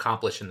trying to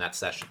accomplish in that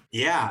session.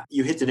 Yeah,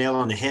 you hit the nail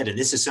on the head. And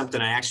this is something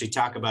I actually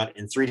talk about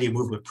in 3D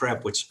movement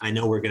prep, which I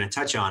know we're going to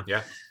touch on.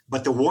 Yeah.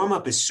 But the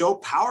warm-up is so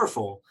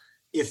powerful.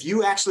 If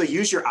you actually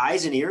use your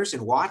eyes and ears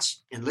and watch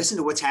and listen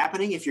to what's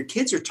happening, if your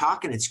kids are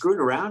talking and screwing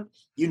around,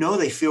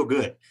 they feel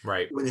good.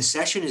 Right. When the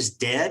session is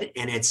dead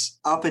and it's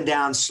up and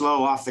down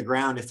slow off the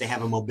ground, if they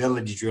have a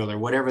mobility drill or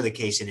whatever the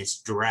case, and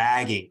it's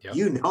dragging,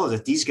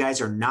 that these guys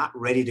are not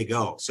ready to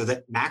go. So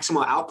that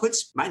maximal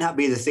outputs might not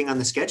be the thing on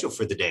the schedule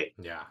for the day.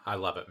 Yeah, I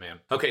love it, man.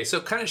 Okay, so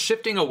kind of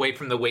shifting away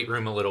from the weight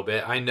room a little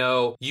bit, I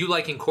know you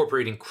like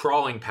incorporating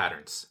crawling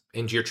patterns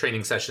into your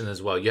training session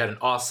as well. You had an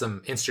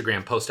awesome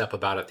Instagram post up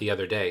about it the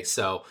other day.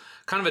 So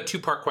kind of a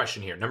two-part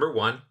question here. Number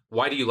one,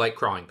 why do you like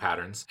crawling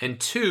patterns? And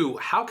two,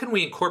 how can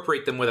we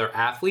incorporate them with our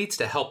athletes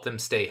to help them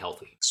stay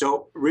healthy?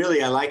 So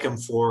really, I like them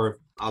for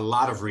a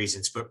lot of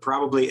reasons, but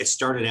probably it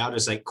started out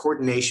as like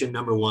coordination,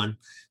 number one,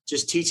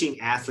 just teaching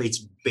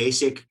athletes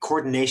basic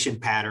coordination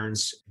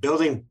patterns,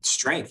 building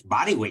strength,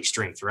 body weight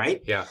strength,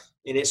 right? Yeah.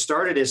 And it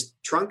started as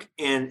trunk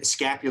and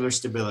scapular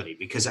stability,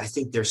 because I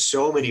think there's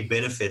so many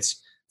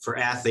benefits for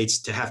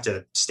athletes to have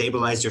to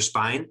stabilize their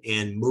spine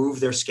and move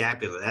their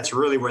scapula. That's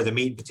really where the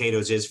meat and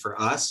potatoes is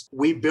for us.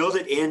 We build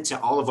it into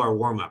all of our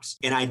warm-ups.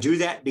 And I do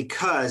that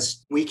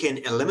because we can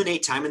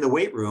eliminate time in the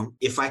weight room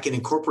if I can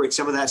incorporate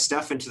some of that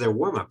stuff into their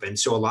warm-up. And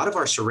so a lot of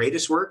our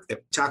serratus work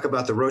that talk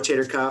about the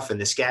rotator cuff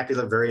and the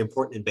scapula, very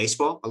important in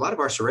baseball, a lot of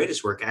our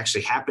serratus work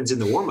actually happens in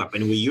the warm-up,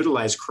 and we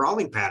utilize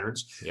crawling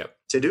patterns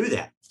to do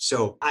that.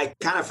 So I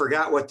kind of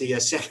forgot what the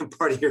second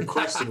part of your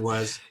question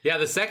was. Yeah,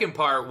 the second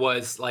part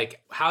was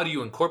like, how do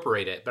you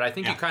incorporate it? But I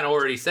think you kind of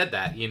already said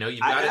that. You've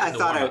got it in the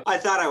warm-up. I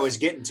thought I was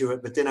getting to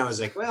it, but then I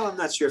was like, well, I'm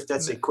not sure if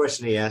that's a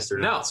question he asked or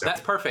not. No,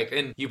 that's perfect.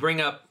 And you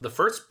bring up the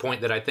first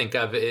point that I think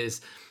of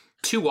is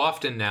too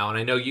often now, and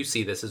I know you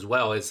see this as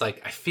well, is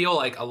like I feel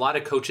like a lot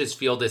of coaches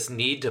feel this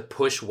need to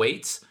push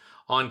weights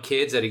on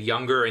kids at a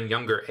younger and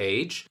younger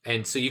age.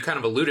 And so you kind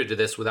of alluded to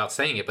this without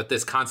saying it, but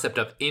this concept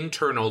of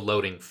internal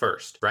loading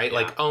first, right? Yeah.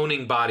 Like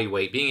owning body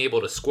weight, being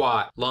able to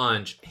squat,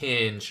 lunge,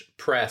 hinge,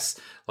 press,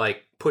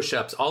 like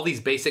push-ups, all these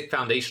basic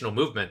foundational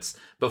movements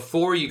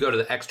before you go to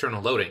the external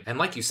loading. And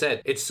like you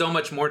said, it's so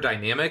much more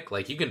dynamic.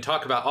 Like you can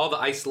talk about all the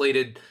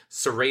isolated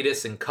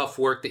serratus and cuff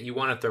work that you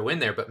want to throw in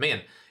there, but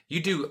man,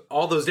 you do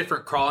all those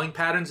different crawling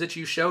patterns that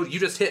you showed, you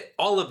just hit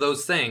all of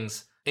those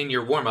things in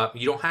your warm-up.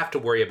 You don't have to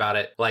worry about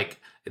it like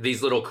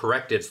these little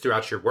correctives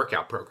throughout your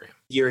workout program.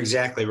 You're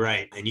exactly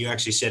right. And you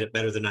actually said it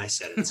better than I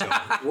said it. So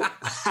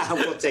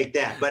we'll take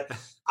that. But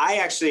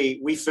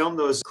we filmed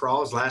those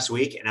crawls last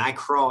week, and I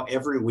crawl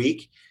every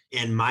week.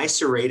 And my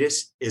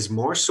serratus is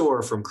more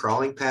sore from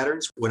crawling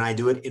patterns when I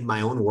do it in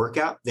my own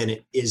workout than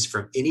it is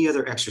from any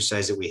other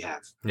exercise that we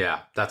have. Yeah,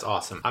 that's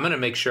awesome. I'm going to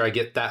make sure I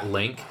get that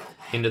link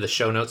into the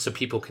show notes so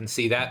people can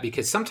see that,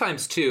 because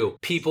sometimes too,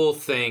 people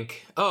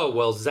think, oh,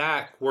 well,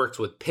 Zach works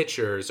with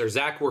pitchers or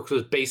Zach works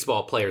with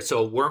baseball players,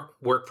 so it won't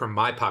work for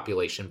my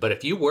population. But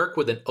if you work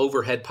with an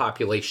overhead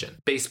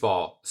population,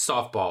 baseball,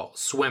 softball,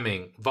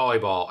 swimming,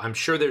 volleyball, I'm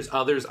sure there's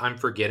others I'm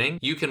forgetting,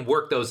 you can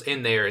work those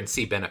in there and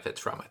see benefits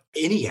from it.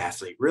 Any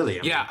athlete,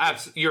 really.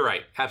 You're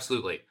right.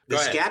 Absolutely. The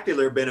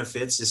scapular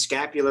benefits, the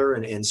scapular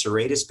and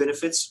serratus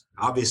benefits,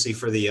 obviously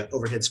for the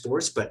overhead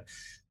sports, but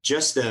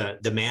just the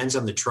demands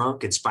on the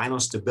trunk and spinal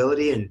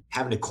stability and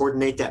having to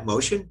coordinate that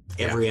motion,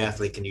 every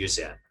athlete can use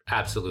that.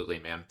 Absolutely,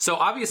 man. So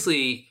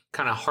obviously,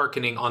 kind of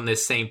hearkening on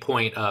this same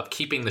point of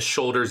keeping the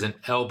shoulders and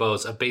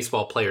elbows of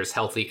baseball players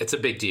healthy, it's a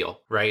big deal,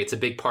 right? It's a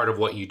big part of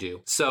what you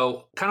do.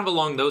 So kind of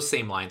along those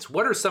same lines,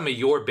 what are some of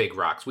your big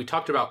rocks? We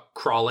talked about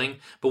crawling,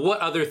 but what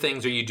other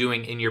things are you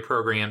doing in your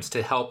programs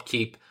to help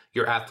keep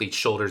your athletes'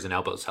 shoulders and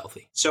elbows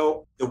healthy?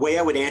 So the way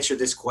I would answer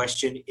this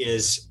question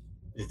is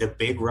the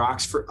big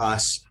rocks for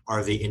us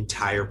are the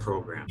entire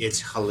program.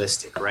 It's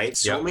holistic, right?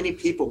 So many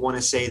people want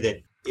to say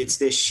that It's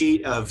this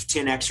sheet of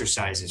 10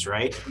 exercises,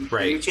 right?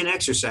 Right. Your 10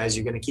 exercises,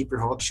 you're going to keep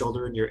your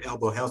shoulder and your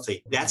elbow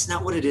healthy. That's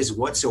not what it is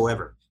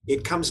whatsoever.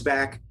 It comes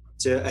back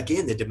to,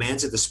 again, the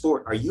demands of the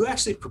sport. Are you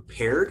actually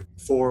prepared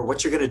for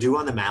what you're going to do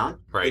on the mound?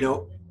 Right.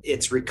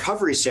 It's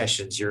recovery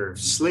sessions, your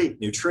sleep,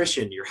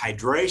 nutrition, your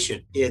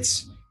hydration.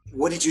 It's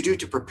what did you do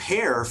to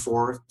prepare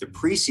for the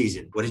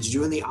preseason? What did you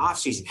do in the off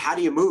season? How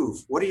do you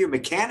move? What are your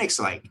mechanics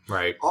like?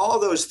 Right. All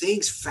those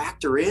things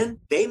factor in.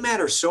 They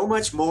matter so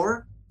much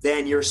more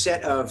than your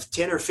set of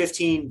 10 or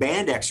 15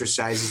 band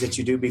exercises that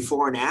you do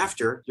before and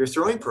after your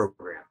throwing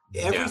program.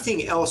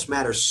 Everything else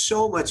matters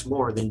so much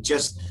more than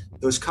just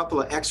those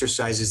couple of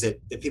exercises that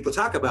people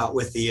talk about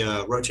with the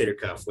rotator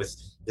cuff, with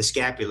the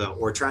scapula,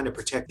 or trying to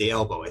protect the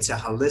elbow. It's a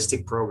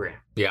holistic program.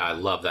 Yeah, I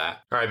love that.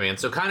 All right, man.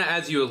 So kind of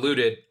as you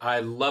alluded, I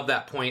love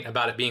that point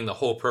about it being the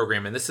whole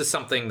program. And this is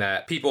something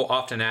that people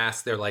often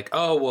ask. They're like,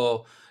 oh,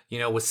 well,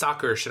 with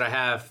soccer, should I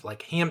have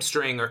like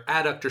hamstring or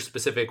adductor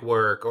specific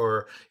work?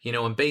 Or,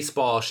 in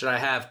baseball, should I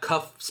have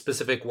cuff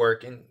specific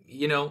work? And,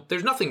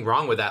 there's nothing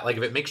wrong with that. Like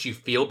if it makes you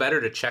feel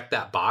better to check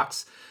that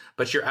box.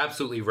 But you're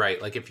absolutely right.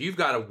 Like if you've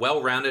got a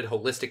well-rounded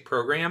holistic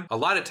program, a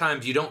lot of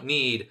times you don't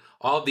need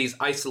all of these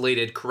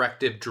isolated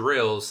corrective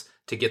drills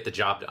to get the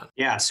job done.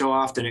 Yeah, so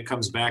often it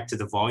comes back to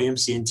the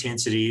volumes, the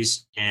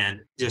intensities, and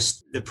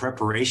just the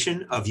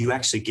preparation of you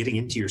actually getting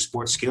into your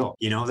sports skill.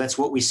 That's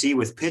what we see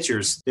with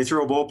pitchers. They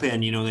throw a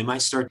bullpen, they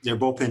might start their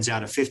bullpens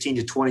out at 15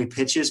 to 20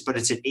 pitches, but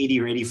it's at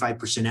 80 or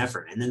 85%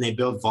 effort. And then they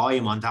build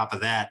volume on top of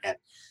that at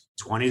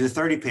 20 to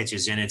 30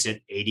 pitches, and it's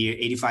at 80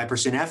 or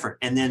 85% effort.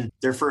 And then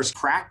their first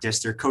practice,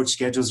 their coach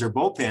schedules their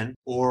bullpen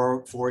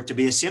or for it to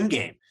be a sim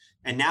game.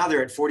 And now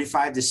they're at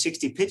 45 to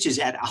 60 pitches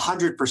at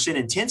 100%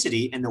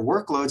 intensity, and the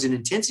workloads and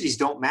intensities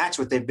don't match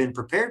what they've been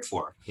prepared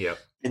for. Yep.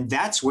 And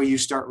that's where you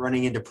start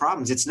running into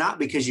problems. It's not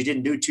because you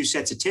didn't do 2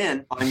 sets of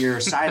 10 on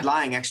your side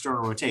lying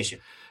external rotation.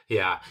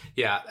 Yeah.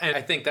 And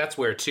I think that's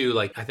where too,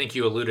 like, I think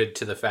you alluded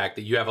to the fact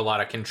that you have a lot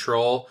of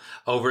control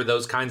over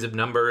those kinds of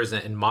numbers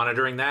and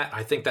monitoring that.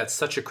 I think that's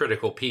such a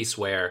critical piece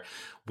where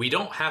we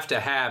don't have to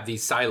have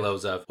these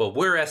silos of, well,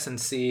 we're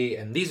S&C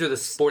and these are the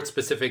sports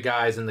specific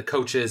guys and the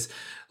coaches.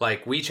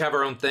 Like we each have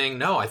our own thing.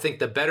 No, I think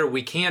the better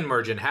we can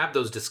merge and have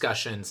those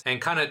discussions and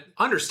kind of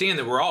understand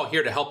that we're all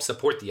here to help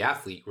support the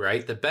athlete,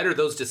 right? The better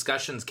those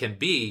discussions can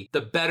be,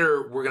 the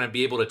better we're going to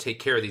be able to take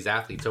care of these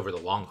athletes over the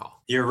long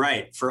haul. You're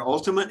right. For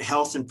ultimate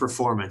health and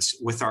performance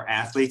with our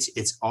athletes,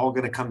 it's all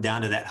going to come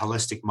down to that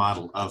holistic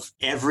model of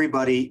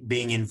everybody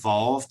being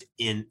involved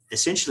in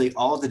essentially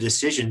all the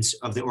decisions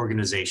of the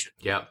organization.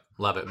 Yep.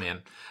 Love it,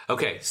 man.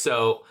 Okay.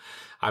 So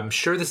I'm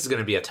sure this is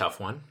going to be a tough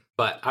one.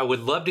 But I would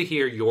love to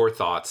hear your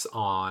thoughts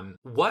on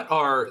what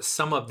are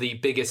some of the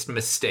biggest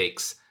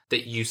mistakes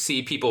that you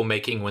see people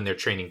making when they're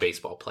training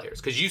baseball players?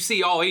 Because you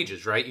see all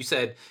ages, right? You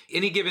said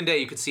any given day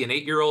you could see an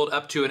 8-year-old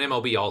up to an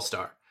MLB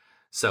All-Star.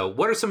 So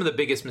what are some of the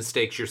biggest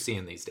mistakes you're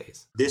seeing these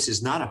days? This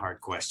is not a hard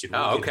question.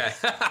 Oh, okay.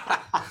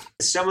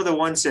 Some of the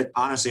ones that,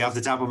 honestly, off the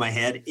top of my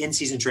head,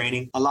 in-season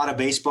training, a lot of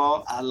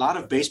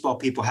baseball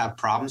people have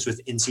problems with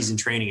in-season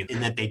training in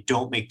that they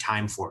don't make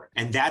time for it.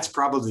 And that's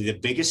probably the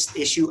biggest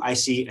issue I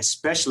see,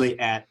 especially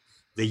at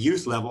the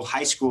youth level,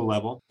 high school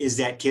level, is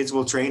that kids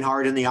will train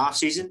hard in the off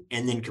season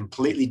and then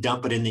completely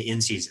dump it in the in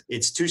season.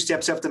 It's 2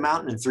 steps up the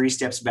mountain and 3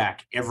 steps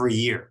back every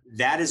year.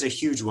 That is a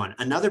huge one.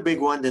 Another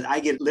big one that I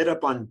get lit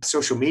up on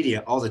social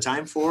media all the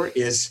time for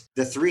is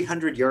the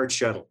 300-yard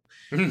shuttle.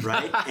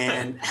 Right?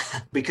 And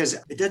because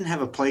it doesn't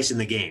have a place in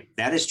the game.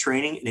 That is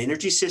training an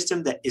energy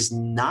system that is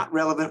not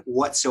relevant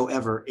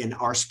whatsoever in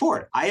our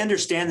sport. I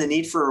understand the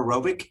need for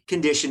aerobic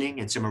conditioning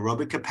and some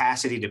aerobic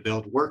capacity to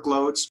build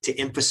workloads, to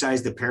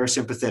emphasize the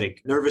parasympathetic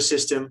nervous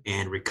system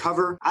and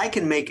recover. I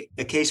can make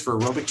a case for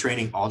aerobic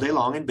training all day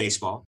long in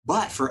baseball,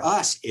 but for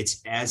us,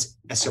 it's as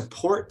a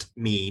support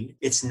mean.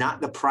 It's not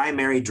the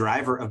primary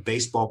driver of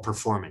baseball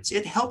performance.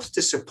 It helps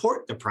to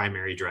support the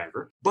primary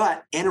driver,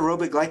 but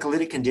anaerobic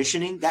glycolytic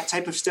conditioning, that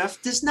type of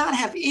stuff does not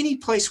have any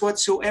place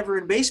whatsoever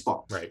in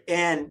baseball. Right.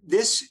 And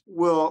this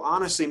will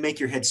honestly make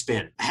your head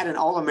spin. I had an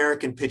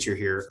All-American pitcher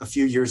here a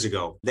few years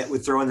ago that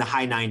would throw in the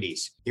high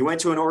 90s. He went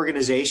to an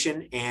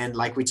organization, and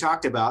like we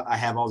talked about, I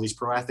have all these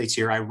pro athletes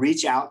here. I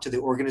reach out to the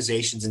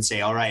organizations and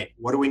say, all right,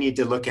 what do we need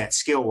to look at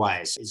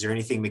skill-wise? Is there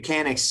anything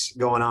mechanics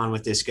going on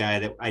with this guy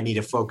that I need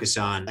to focus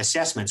on?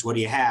 Assessments, what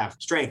do you have?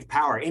 Strength,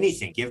 power,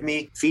 anything. Give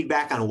me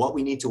feedback on what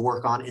we need to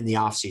work on in the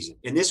offseason.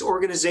 In this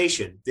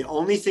organization, the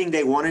only thing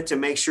they wanted to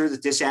make sure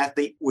that this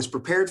athlete was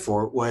prepared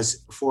for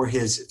was for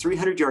his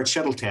 300-yard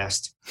shuttle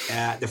test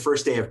at the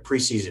first day of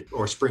preseason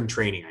or spring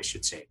training, I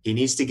should say. He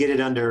needs to get it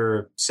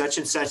under such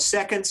and such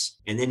seconds,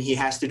 and then he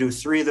has to do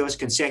 3 of those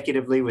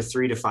consecutively with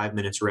 3 to 5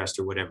 minutes rest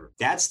or whatever.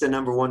 That's the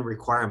number one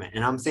requirement.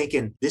 And I'm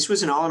thinking this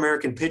was an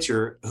All-American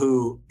pitcher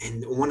who,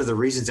 and one of the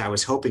reasons I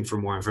was hoping for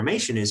more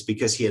information is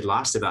because he had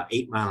lost about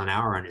 8 miles an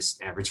hour on his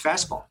average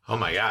fastball. Oh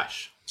my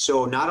gosh.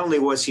 So not only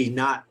was he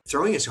not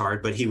throwing as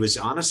hard, but he was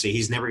honestly,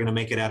 he's never going to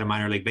make it out of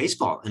minor league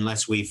baseball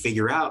unless we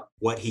figure out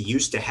what he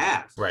used to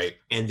have. Right.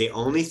 And the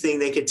only thing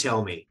they could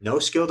tell me, no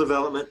skill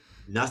development,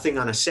 Nothing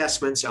on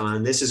assessments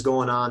on this is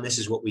going on. This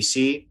is what we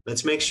see.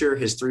 Let's make sure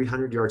his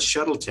 300-yard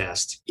shuttle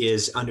test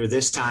is under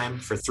this time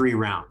for 3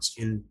 rounds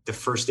in the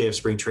first day of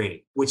spring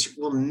training, which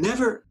they'll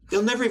never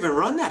even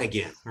run that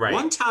again. Right.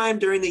 One time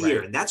during the Right.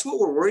 year. And that's what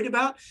we're worried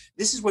about.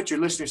 This is what your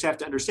listeners have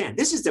to understand.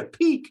 This is the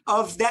peak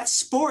of that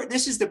sport.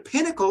 This is the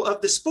pinnacle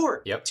of the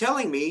sport. Yep.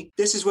 Telling me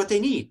this is what they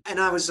need. And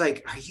I was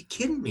like, are you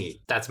kidding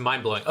me? That's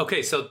mind-blowing.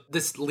 Okay, so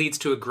this leads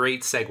to a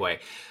great segue.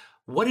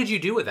 What did you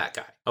do with that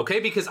guy? Okay,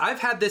 because I've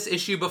had this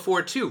issue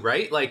before too,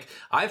 right? Like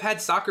I've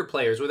had soccer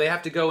players where they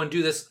have to go and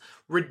do this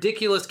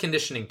ridiculous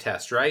conditioning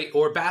test, right?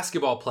 Or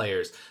basketball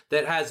players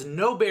that has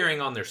no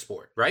bearing on their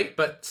sport, right?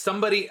 But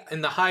somebody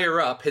in the higher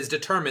up has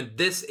determined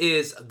this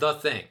is the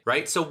thing,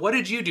 right? So what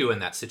did you do in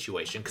that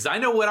situation? Because I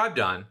know what I've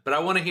done, but I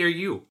want to hear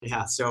you.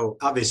 Yeah. So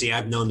obviously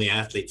I've known the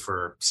athlete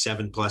for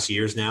 7+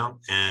 years now,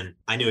 and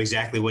I knew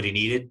exactly what he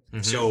needed.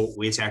 Mhm. So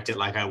we attacked it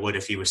like I would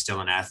if he was still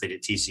an athlete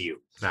at TCU.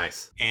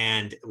 Nice.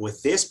 And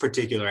with this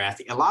particular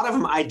athlete, a lot of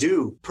them I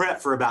do prep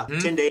for about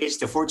 10 days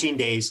to 14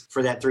 days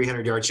for that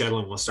 300-yard shuttle,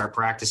 and we'll start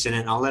practicing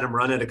it. And I'll let them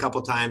run it a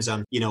couple times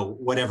on,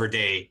 whatever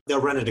day.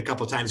 They'll run it a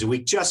couple times a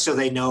week just so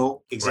they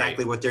know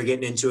exactly what they're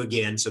getting into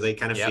again, so they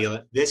kind of feel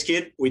it. This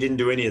kid, we didn't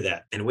do any of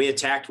that. And we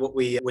attacked what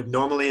we would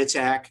normally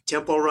attack,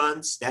 tempo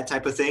runs, that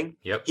type of thing.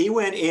 Yep. He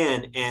went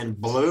in and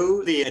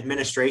blew the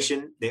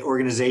administration, the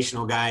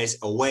organizational guys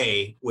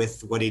away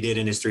with what he did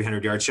in his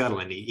 300-yard shuttle.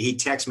 And he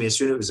texted me as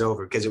soon as it was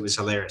over because it was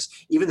hilarious.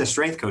 Even the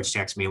strength coach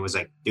texted me and was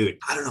like, dude,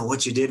 I don't know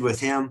what you did with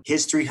him.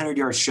 His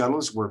 300-yard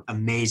shuttles were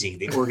amazing.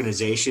 The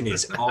organization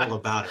is all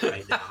about it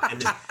right now.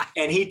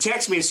 And he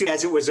texted me as soon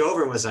as it was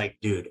over and was like,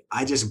 dude,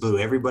 I just blew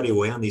everybody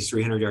away on these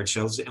 300-yard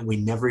shuttles and we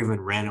never even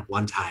ran it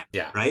one time.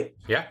 Yeah. Right?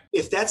 Yeah.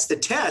 If that's the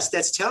test,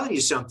 that's telling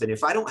you something.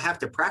 If I don't have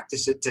to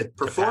practice it to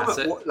perform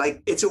it,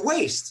 like it's a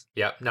waste.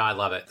 Yeah. No, I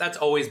love it. That's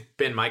always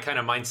been my kind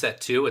of mindset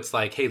too. It's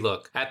like, hey,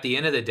 look, at the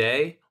end of the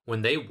day,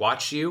 when they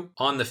watch you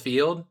on the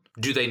field,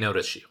 do they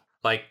notice you?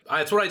 Like,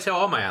 that's what I tell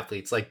all my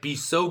athletes, like, be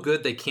so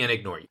good they can't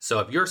ignore you. So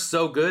if you're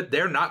so good,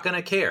 they're not going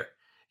to care,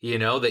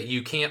 that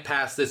you can't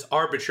pass this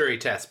arbitrary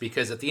test,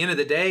 because at the end of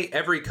the day,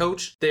 every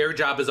coach, their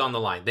job is on the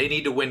line. They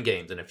need to win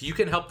games. And if you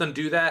can help them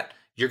do that,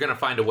 you're going to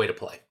find a way to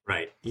play.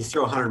 Right. You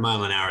throw 100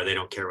 mile an hour, they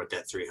don't care what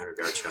that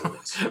 300-yard shuttle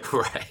is.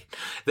 Right.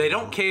 They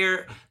don't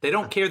care. They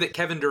don't care that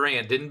Kevin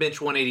Durant didn't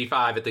bench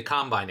 185 at the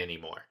combine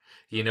anymore.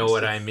 You know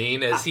what I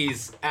mean? As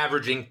he's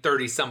averaging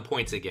 30-some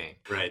points a game.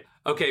 Right.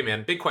 Okay,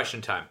 man, big question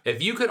time.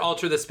 If you could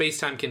alter the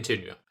space-time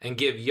continuum and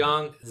give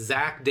young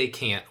Zach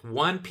DeCant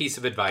one piece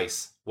of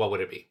advice, what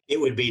would it be?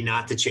 It would be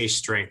not to chase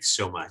strength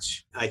so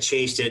much. I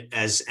chased it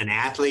as an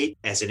athlete,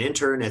 as an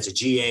intern, as a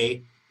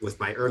GA with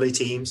my early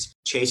teams,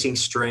 chasing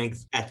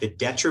strength at the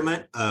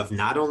detriment of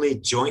not only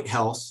joint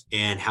health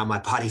and how my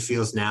body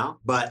feels now,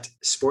 but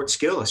sport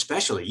skill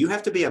especially. You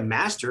have to be a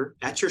master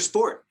at your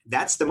sport.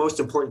 That's the most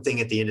important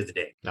thing at the end of the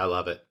day. I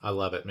love it. I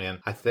love it,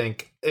 man. I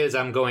think as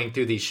I'm going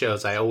through these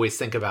shows, I always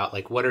think about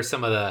like, what are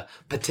some of the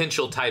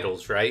potential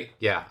titles, right?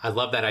 Yeah, I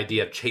love that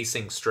idea of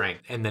chasing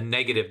strength and the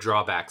negative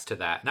drawbacks to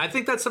that. And I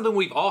think that's something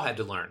we've all had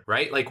to learn,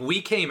 right? Like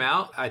we came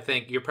out, I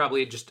think you're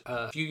probably just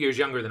a few years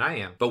younger than I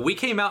am, but we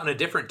came out in a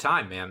different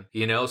time, man.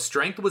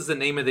 Strength was the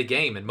name of the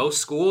game. And most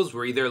schools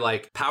were either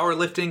like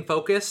powerlifting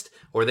focused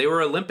or they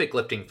were Olympic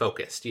lifting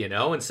focused,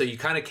 And so you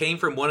kind of came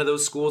from one of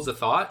those schools of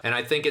thought. And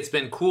I think it's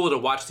been cool to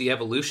watch the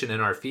evolution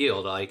in our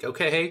field. Like,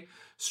 okay, hey,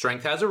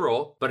 strength has a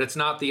role, but it's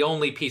not the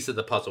only piece of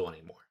the puzzle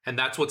anymore. And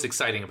that's what's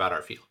exciting about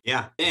our field.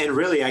 Yeah. And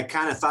really, I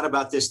kind of thought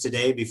about this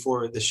today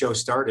before the show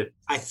started.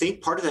 I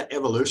think part of that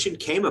evolution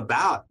came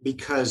about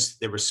because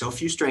there were so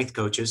few strength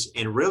coaches,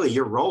 and really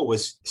your role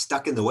was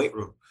stuck in the weight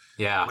room.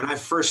 Yeah. When I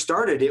first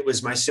started, it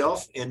was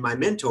myself and my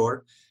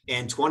mentor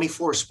and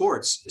 24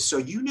 sports. So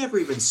you never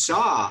even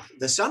saw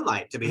the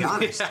sunlight, to be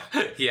honest.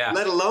 Yeah.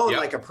 Let alone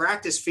like a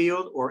practice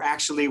field or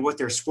actually what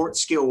their sports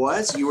skill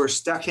was. You were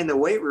stuck in the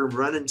weight room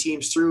running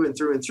teams through and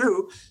through and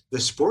through. The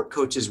sport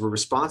coaches were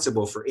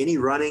responsible for any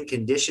running,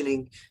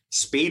 conditioning,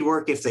 speed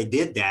work. If they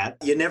did that,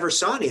 you never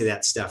saw any of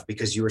that stuff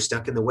because you were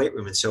stuck in the weight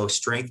room. And so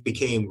strength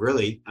became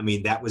really,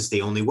 that was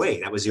the only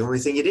way. That was the only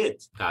thing you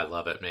did. I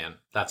love it, man.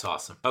 That's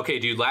awesome. Okay,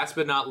 dude, last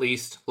but not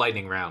least,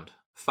 lightning round.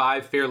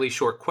 5 fairly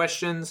short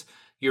questions.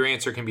 Your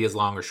answer can be as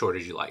long or short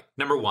as you like.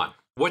 Number 1,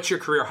 what's your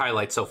career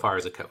highlight so far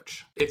as a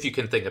coach? If you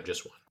can think of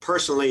just one.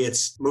 Personally,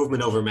 it's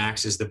Movement Over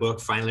Max is the book,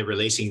 finally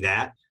releasing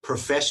that.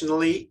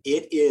 Professionally,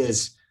 it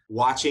is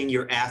watching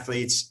your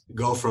athletes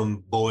go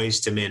from boys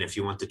to men, if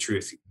you want the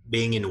truth.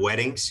 Being in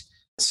weddings.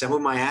 Some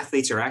of my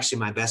athletes are actually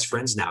my best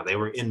friends now. They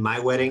were in my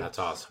wedding. That's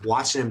awesome.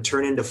 Watching them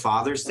turn into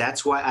fathers.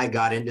 That's why I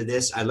got into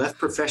this. I left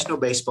professional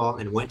baseball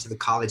and went to the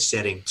college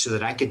setting so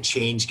that I could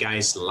change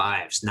guys'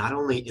 lives, not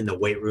only in the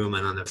weight room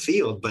and on the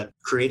field, but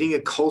creating a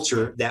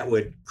culture that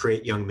would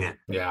create young men.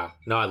 Yeah,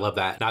 no, I love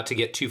that. Not to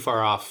get too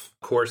far off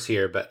course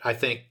here, but I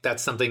think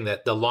that's something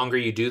that the longer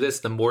you do this,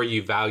 the more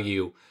you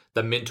value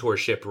the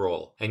mentorship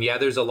role. And yeah,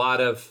 there's a lot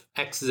of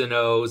X's and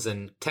O's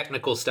and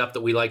technical stuff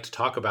that we like to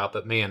talk about,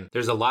 but man,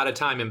 there's a lot of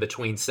time in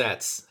between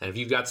sets. And if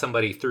you've got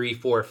somebody 3,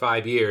 4,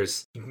 5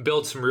 years, you can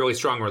build some really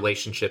strong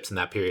relationships in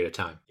that period of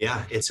time.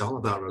 Yeah, it's all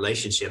about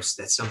relationships.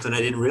 That's something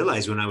I didn't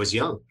realize when I was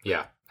young.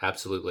 Yeah,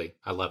 absolutely.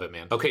 I love it,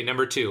 man. Okay,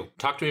 number 2,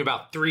 talk to me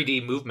about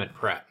 3D movement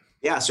prep.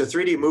 Yeah, so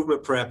 3D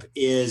movement prep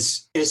it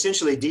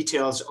essentially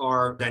details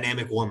our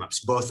dynamic warm-ups,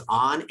 both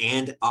on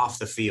and off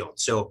the field.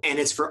 And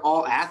it's for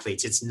all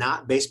athletes. It's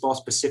not baseball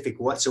specific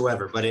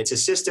whatsoever, but it's a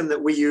system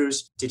that we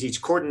use to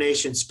teach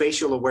coordination,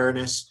 spatial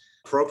awareness,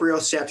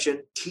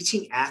 proprioception,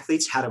 teaching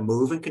athletes how to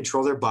move and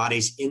control their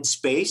bodies in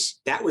space.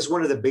 That was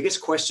one of the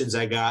biggest questions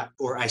I got,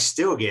 or I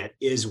still get,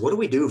 is what do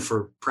we do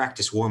for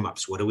practice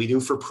warm-ups? What do we do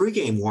for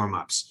pregame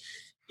warm-ups?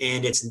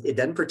 And it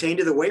doesn't pertain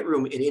to the weight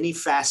room in any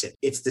facet.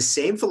 It's the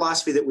same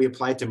philosophy that we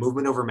applied to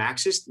movement over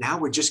maxes. Now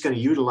we're just going to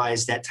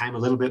utilize that time a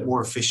little bit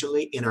more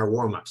efficiently in our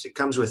warm-ups. It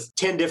comes with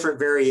 10 different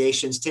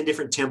variations, 10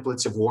 different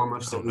templates of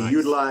warm-ups that we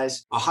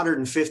utilize,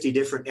 150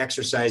 different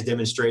exercise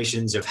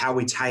demonstrations of how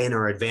we tie in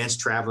our advanced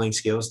traveling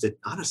skills to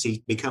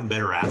honestly become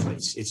better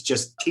athletes. It's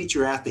just teach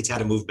your athletes how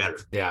to move better.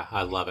 Yeah,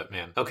 I love it,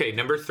 man. Okay,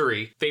 number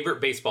 3, favorite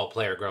baseball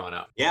player growing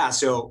up. Yeah,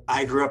 so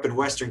I grew up in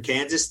Western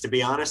Kansas. To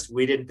be honest,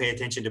 we didn't pay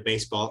attention to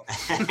baseball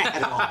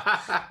at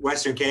all.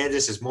 Western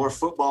Kansas is more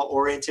football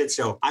oriented.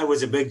 So I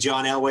was a big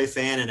John Elway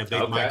fan and a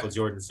big Michael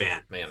Jordan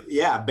fan. Man.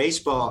 Yeah,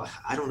 baseball.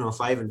 I don't know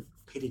if I even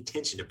paid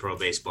attention to pro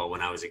baseball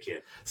when I was a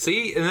kid.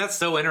 See, and that's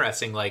so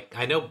interesting. Like,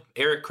 I know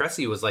Eric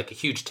Cressey was like a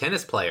huge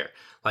tennis player.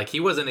 Like, he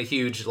wasn't a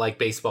huge like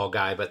baseball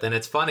guy, but then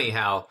it's funny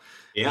how,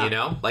 you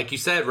know, like you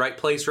said, right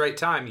place, right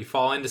time, you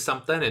fall into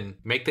something and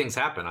make things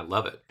happen. I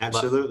love it.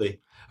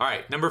 Absolutely. All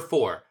right, number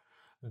 4.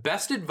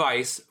 Best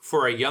advice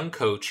for a young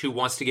coach who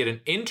wants to get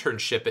an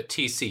internship at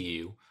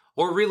TCU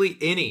or really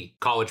any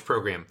college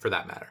program for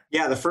that matter.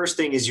 Yeah, the first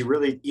thing is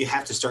you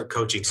have to start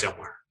coaching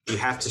somewhere. You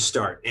have to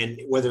start. And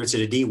whether it's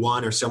at a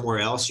D1 or somewhere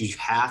else, you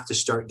have to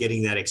start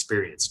getting that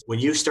experience. When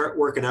you start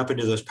working up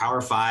into those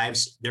Power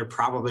Fives, they're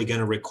probably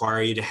going to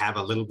require you to have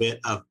a little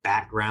bit of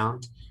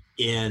background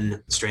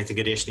in strength and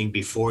conditioning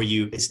before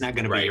it's not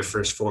going to be your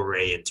first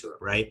foray into it,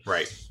 right?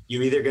 Right.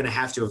 You're either going to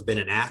have to have been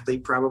an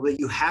athlete, probably.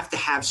 You have to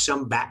have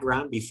some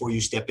background before you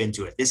step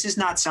into it. This is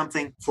not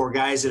something for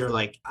guys that are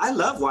like, I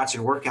love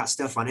watching workout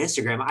stuff on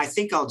Instagram. I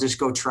think I'll just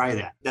go try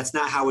that. That's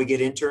not how we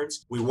get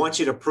interns. We want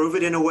you to prove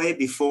it in a way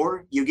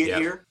before you get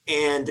here.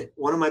 And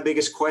one of my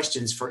biggest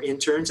questions for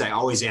interns, I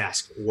always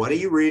ask, what are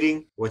you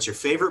reading? What's your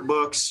favorite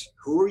books?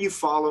 Who are you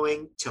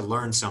following to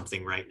learn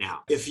something right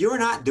now? If you're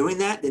not doing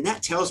that, then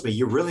that tells me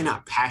you're really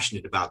not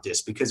passionate about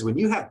this, because when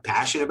you have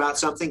passion about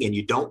something and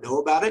you don't know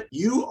about it,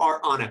 you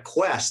are on a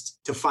quest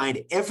to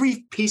find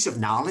every piece of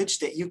knowledge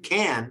that you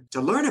can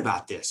to learn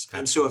about this.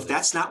 And so if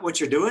that's not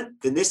what you're doing,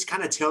 then this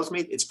kind of tells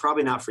me it's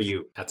probably not for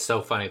you. That's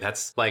so funny.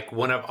 That's like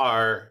one of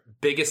our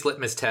biggest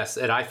litmus tests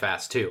at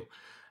IFAST too,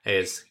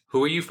 is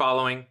who are you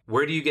following?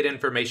 Where do you get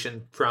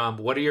information from?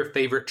 What are your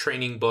favorite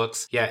training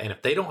books? Yeah, and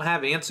if they don't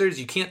have answers,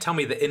 you can't tell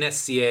me the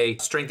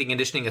NSCA Strength and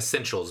Conditioning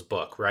Essentials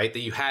book, right?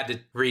 That you had to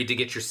read to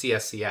get your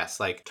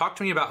CSCS. Like, talk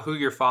to me about who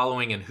you're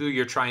following and who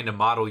you're trying to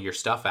model your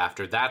stuff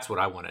after. That's what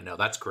I want to know.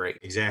 That's great.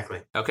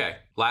 Exactly. Okay,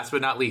 last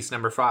but not least,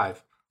 number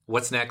 5.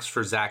 What's next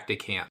for Zach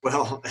DeCant?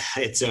 Well,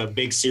 it's a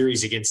big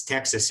series against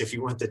Texas, if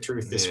you want the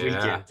truth, this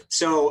weekend.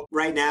 So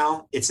right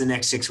now, it's the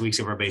next 6 weeks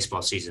of our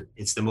baseball season.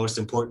 It's the most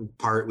important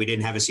part. We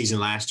didn't have a season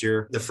last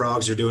year. The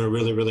Frogs are doing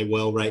really, really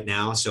well right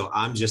now. So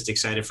I'm just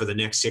excited for the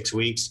next 6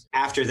 weeks.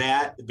 After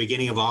that, the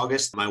beginning of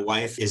August, my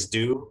wife is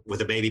due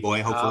with a baby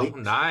boy, hopefully. Oh,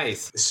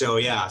 nice. So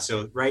yeah,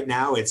 so right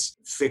now it's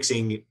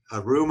fixing a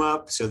room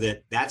up so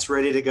that's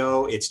ready to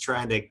go. It's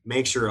trying to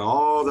make sure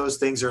all those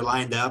things are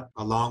lined up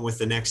along with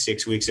the next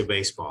 6 weeks of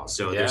baseball.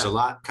 So there's a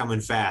lot coming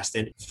fast.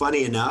 And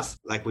funny enough,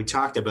 like we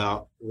talked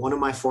about, one of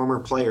my former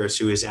players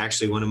who is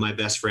actually one of my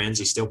best friends,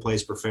 he still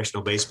plays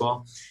professional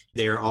baseball.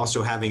 They are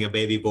also having a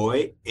baby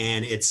boy,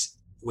 and it's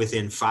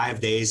within 5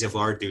 days of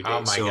our due date.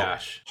 Oh my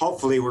gosh.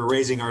 Hopefully we're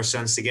raising our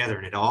sons together,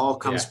 and it all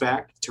comes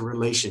back to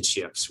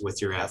relationships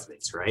with your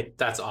athletes, right?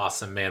 That's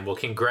awesome, man. Well,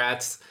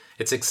 congrats.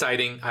 It's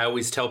exciting. I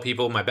always tell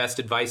people my best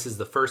advice is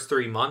the first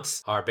 3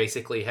 months are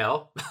basically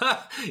hell,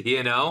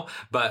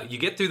 but you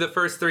get through the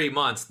first 3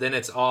 months, then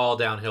it's all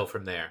downhill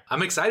from there.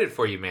 I'm excited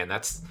for you, man.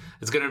 It's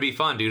going to be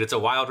fun, dude. It's a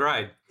wild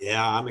ride.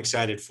 Yeah, I'm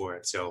excited for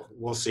it. So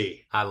we'll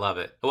see. I love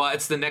it. Well,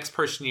 it's the next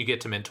person you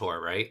get to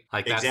mentor, right?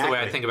 Like that's the way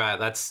I think about it.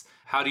 That's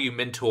how do you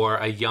mentor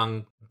a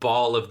young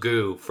ball of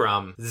goo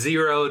from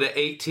 0 to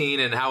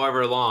 18 and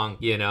however long,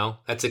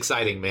 That's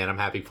exciting, man. I'm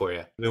happy for you.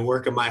 I've been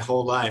working my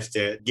whole life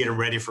to get them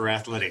ready for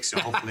athletics, so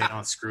hopefully I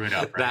don't screw it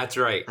up. Right?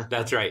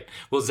 That's right.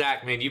 Well,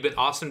 Zach, man, you've been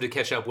awesome to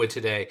catch up with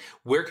today.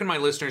 Where can my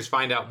listeners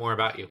find out more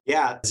about you?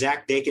 Yeah,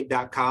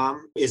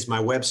 ZachDakent.com is my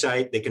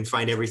website. They can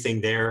find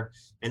everything there.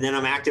 And then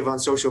I'm active on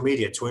social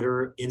media,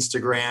 Twitter,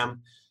 Instagram.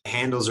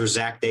 Handles are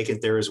Zach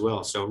DeCant there as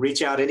well. So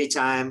reach out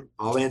anytime.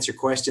 I'll answer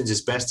questions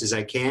as best as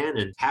I can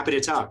and happy to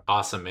talk.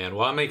 Awesome, man.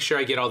 Well, I'll make sure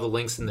I get all the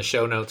links in the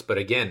show notes. But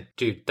again,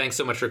 dude, thanks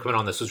so much for coming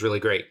on. This was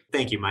really great.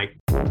 Thank you, Mike.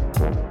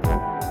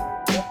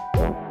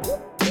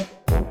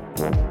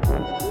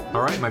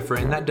 All right, my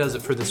friend, that does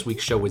it for this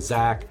week's show with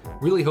Zach.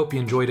 Really hope you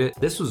enjoyed it.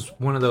 This was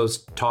one of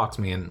those talks,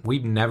 man.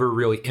 We've never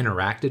really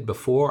interacted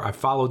before. I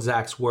followed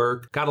Zach's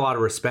work, got a lot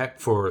of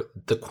respect for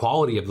the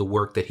quality of the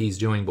work that he's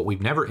doing, but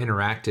we've never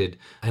interacted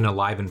in a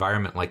live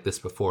environment like this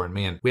before. And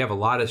man, we have a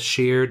lot of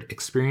shared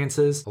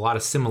experiences, a lot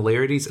of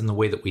similarities in the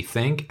way that we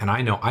think. And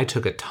I know I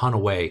took a ton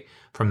away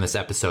from this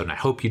episode, and I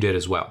hope you did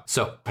as well.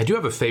 So I do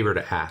have a favor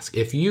to ask.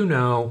 If you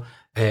know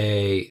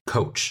a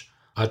coach,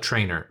 a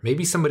trainer,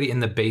 maybe somebody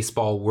in the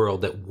baseball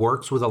world that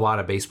works with a lot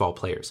of baseball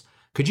players,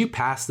 could you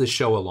pass this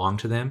show along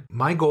to them?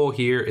 My goal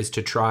here is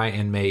to try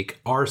and make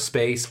our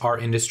space, our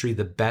industry,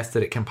 the best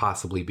that it can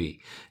possibly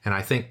be. And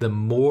I think the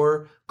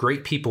more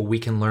great people we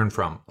can learn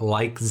from,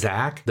 like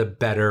Zach, the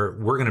better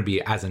we're going to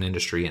be as an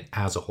industry and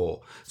as a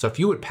whole. So if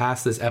you would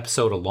pass this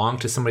episode along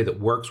to somebody that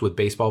works with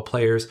baseball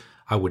players,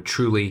 I would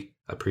truly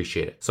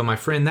appreciate it. So my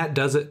friend, that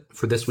does it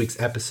for this week's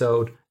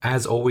episode.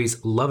 As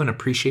always, love and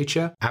appreciate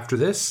you. After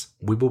this,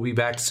 we will be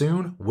back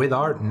soon with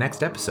our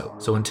next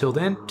episode. So until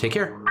then, take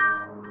care.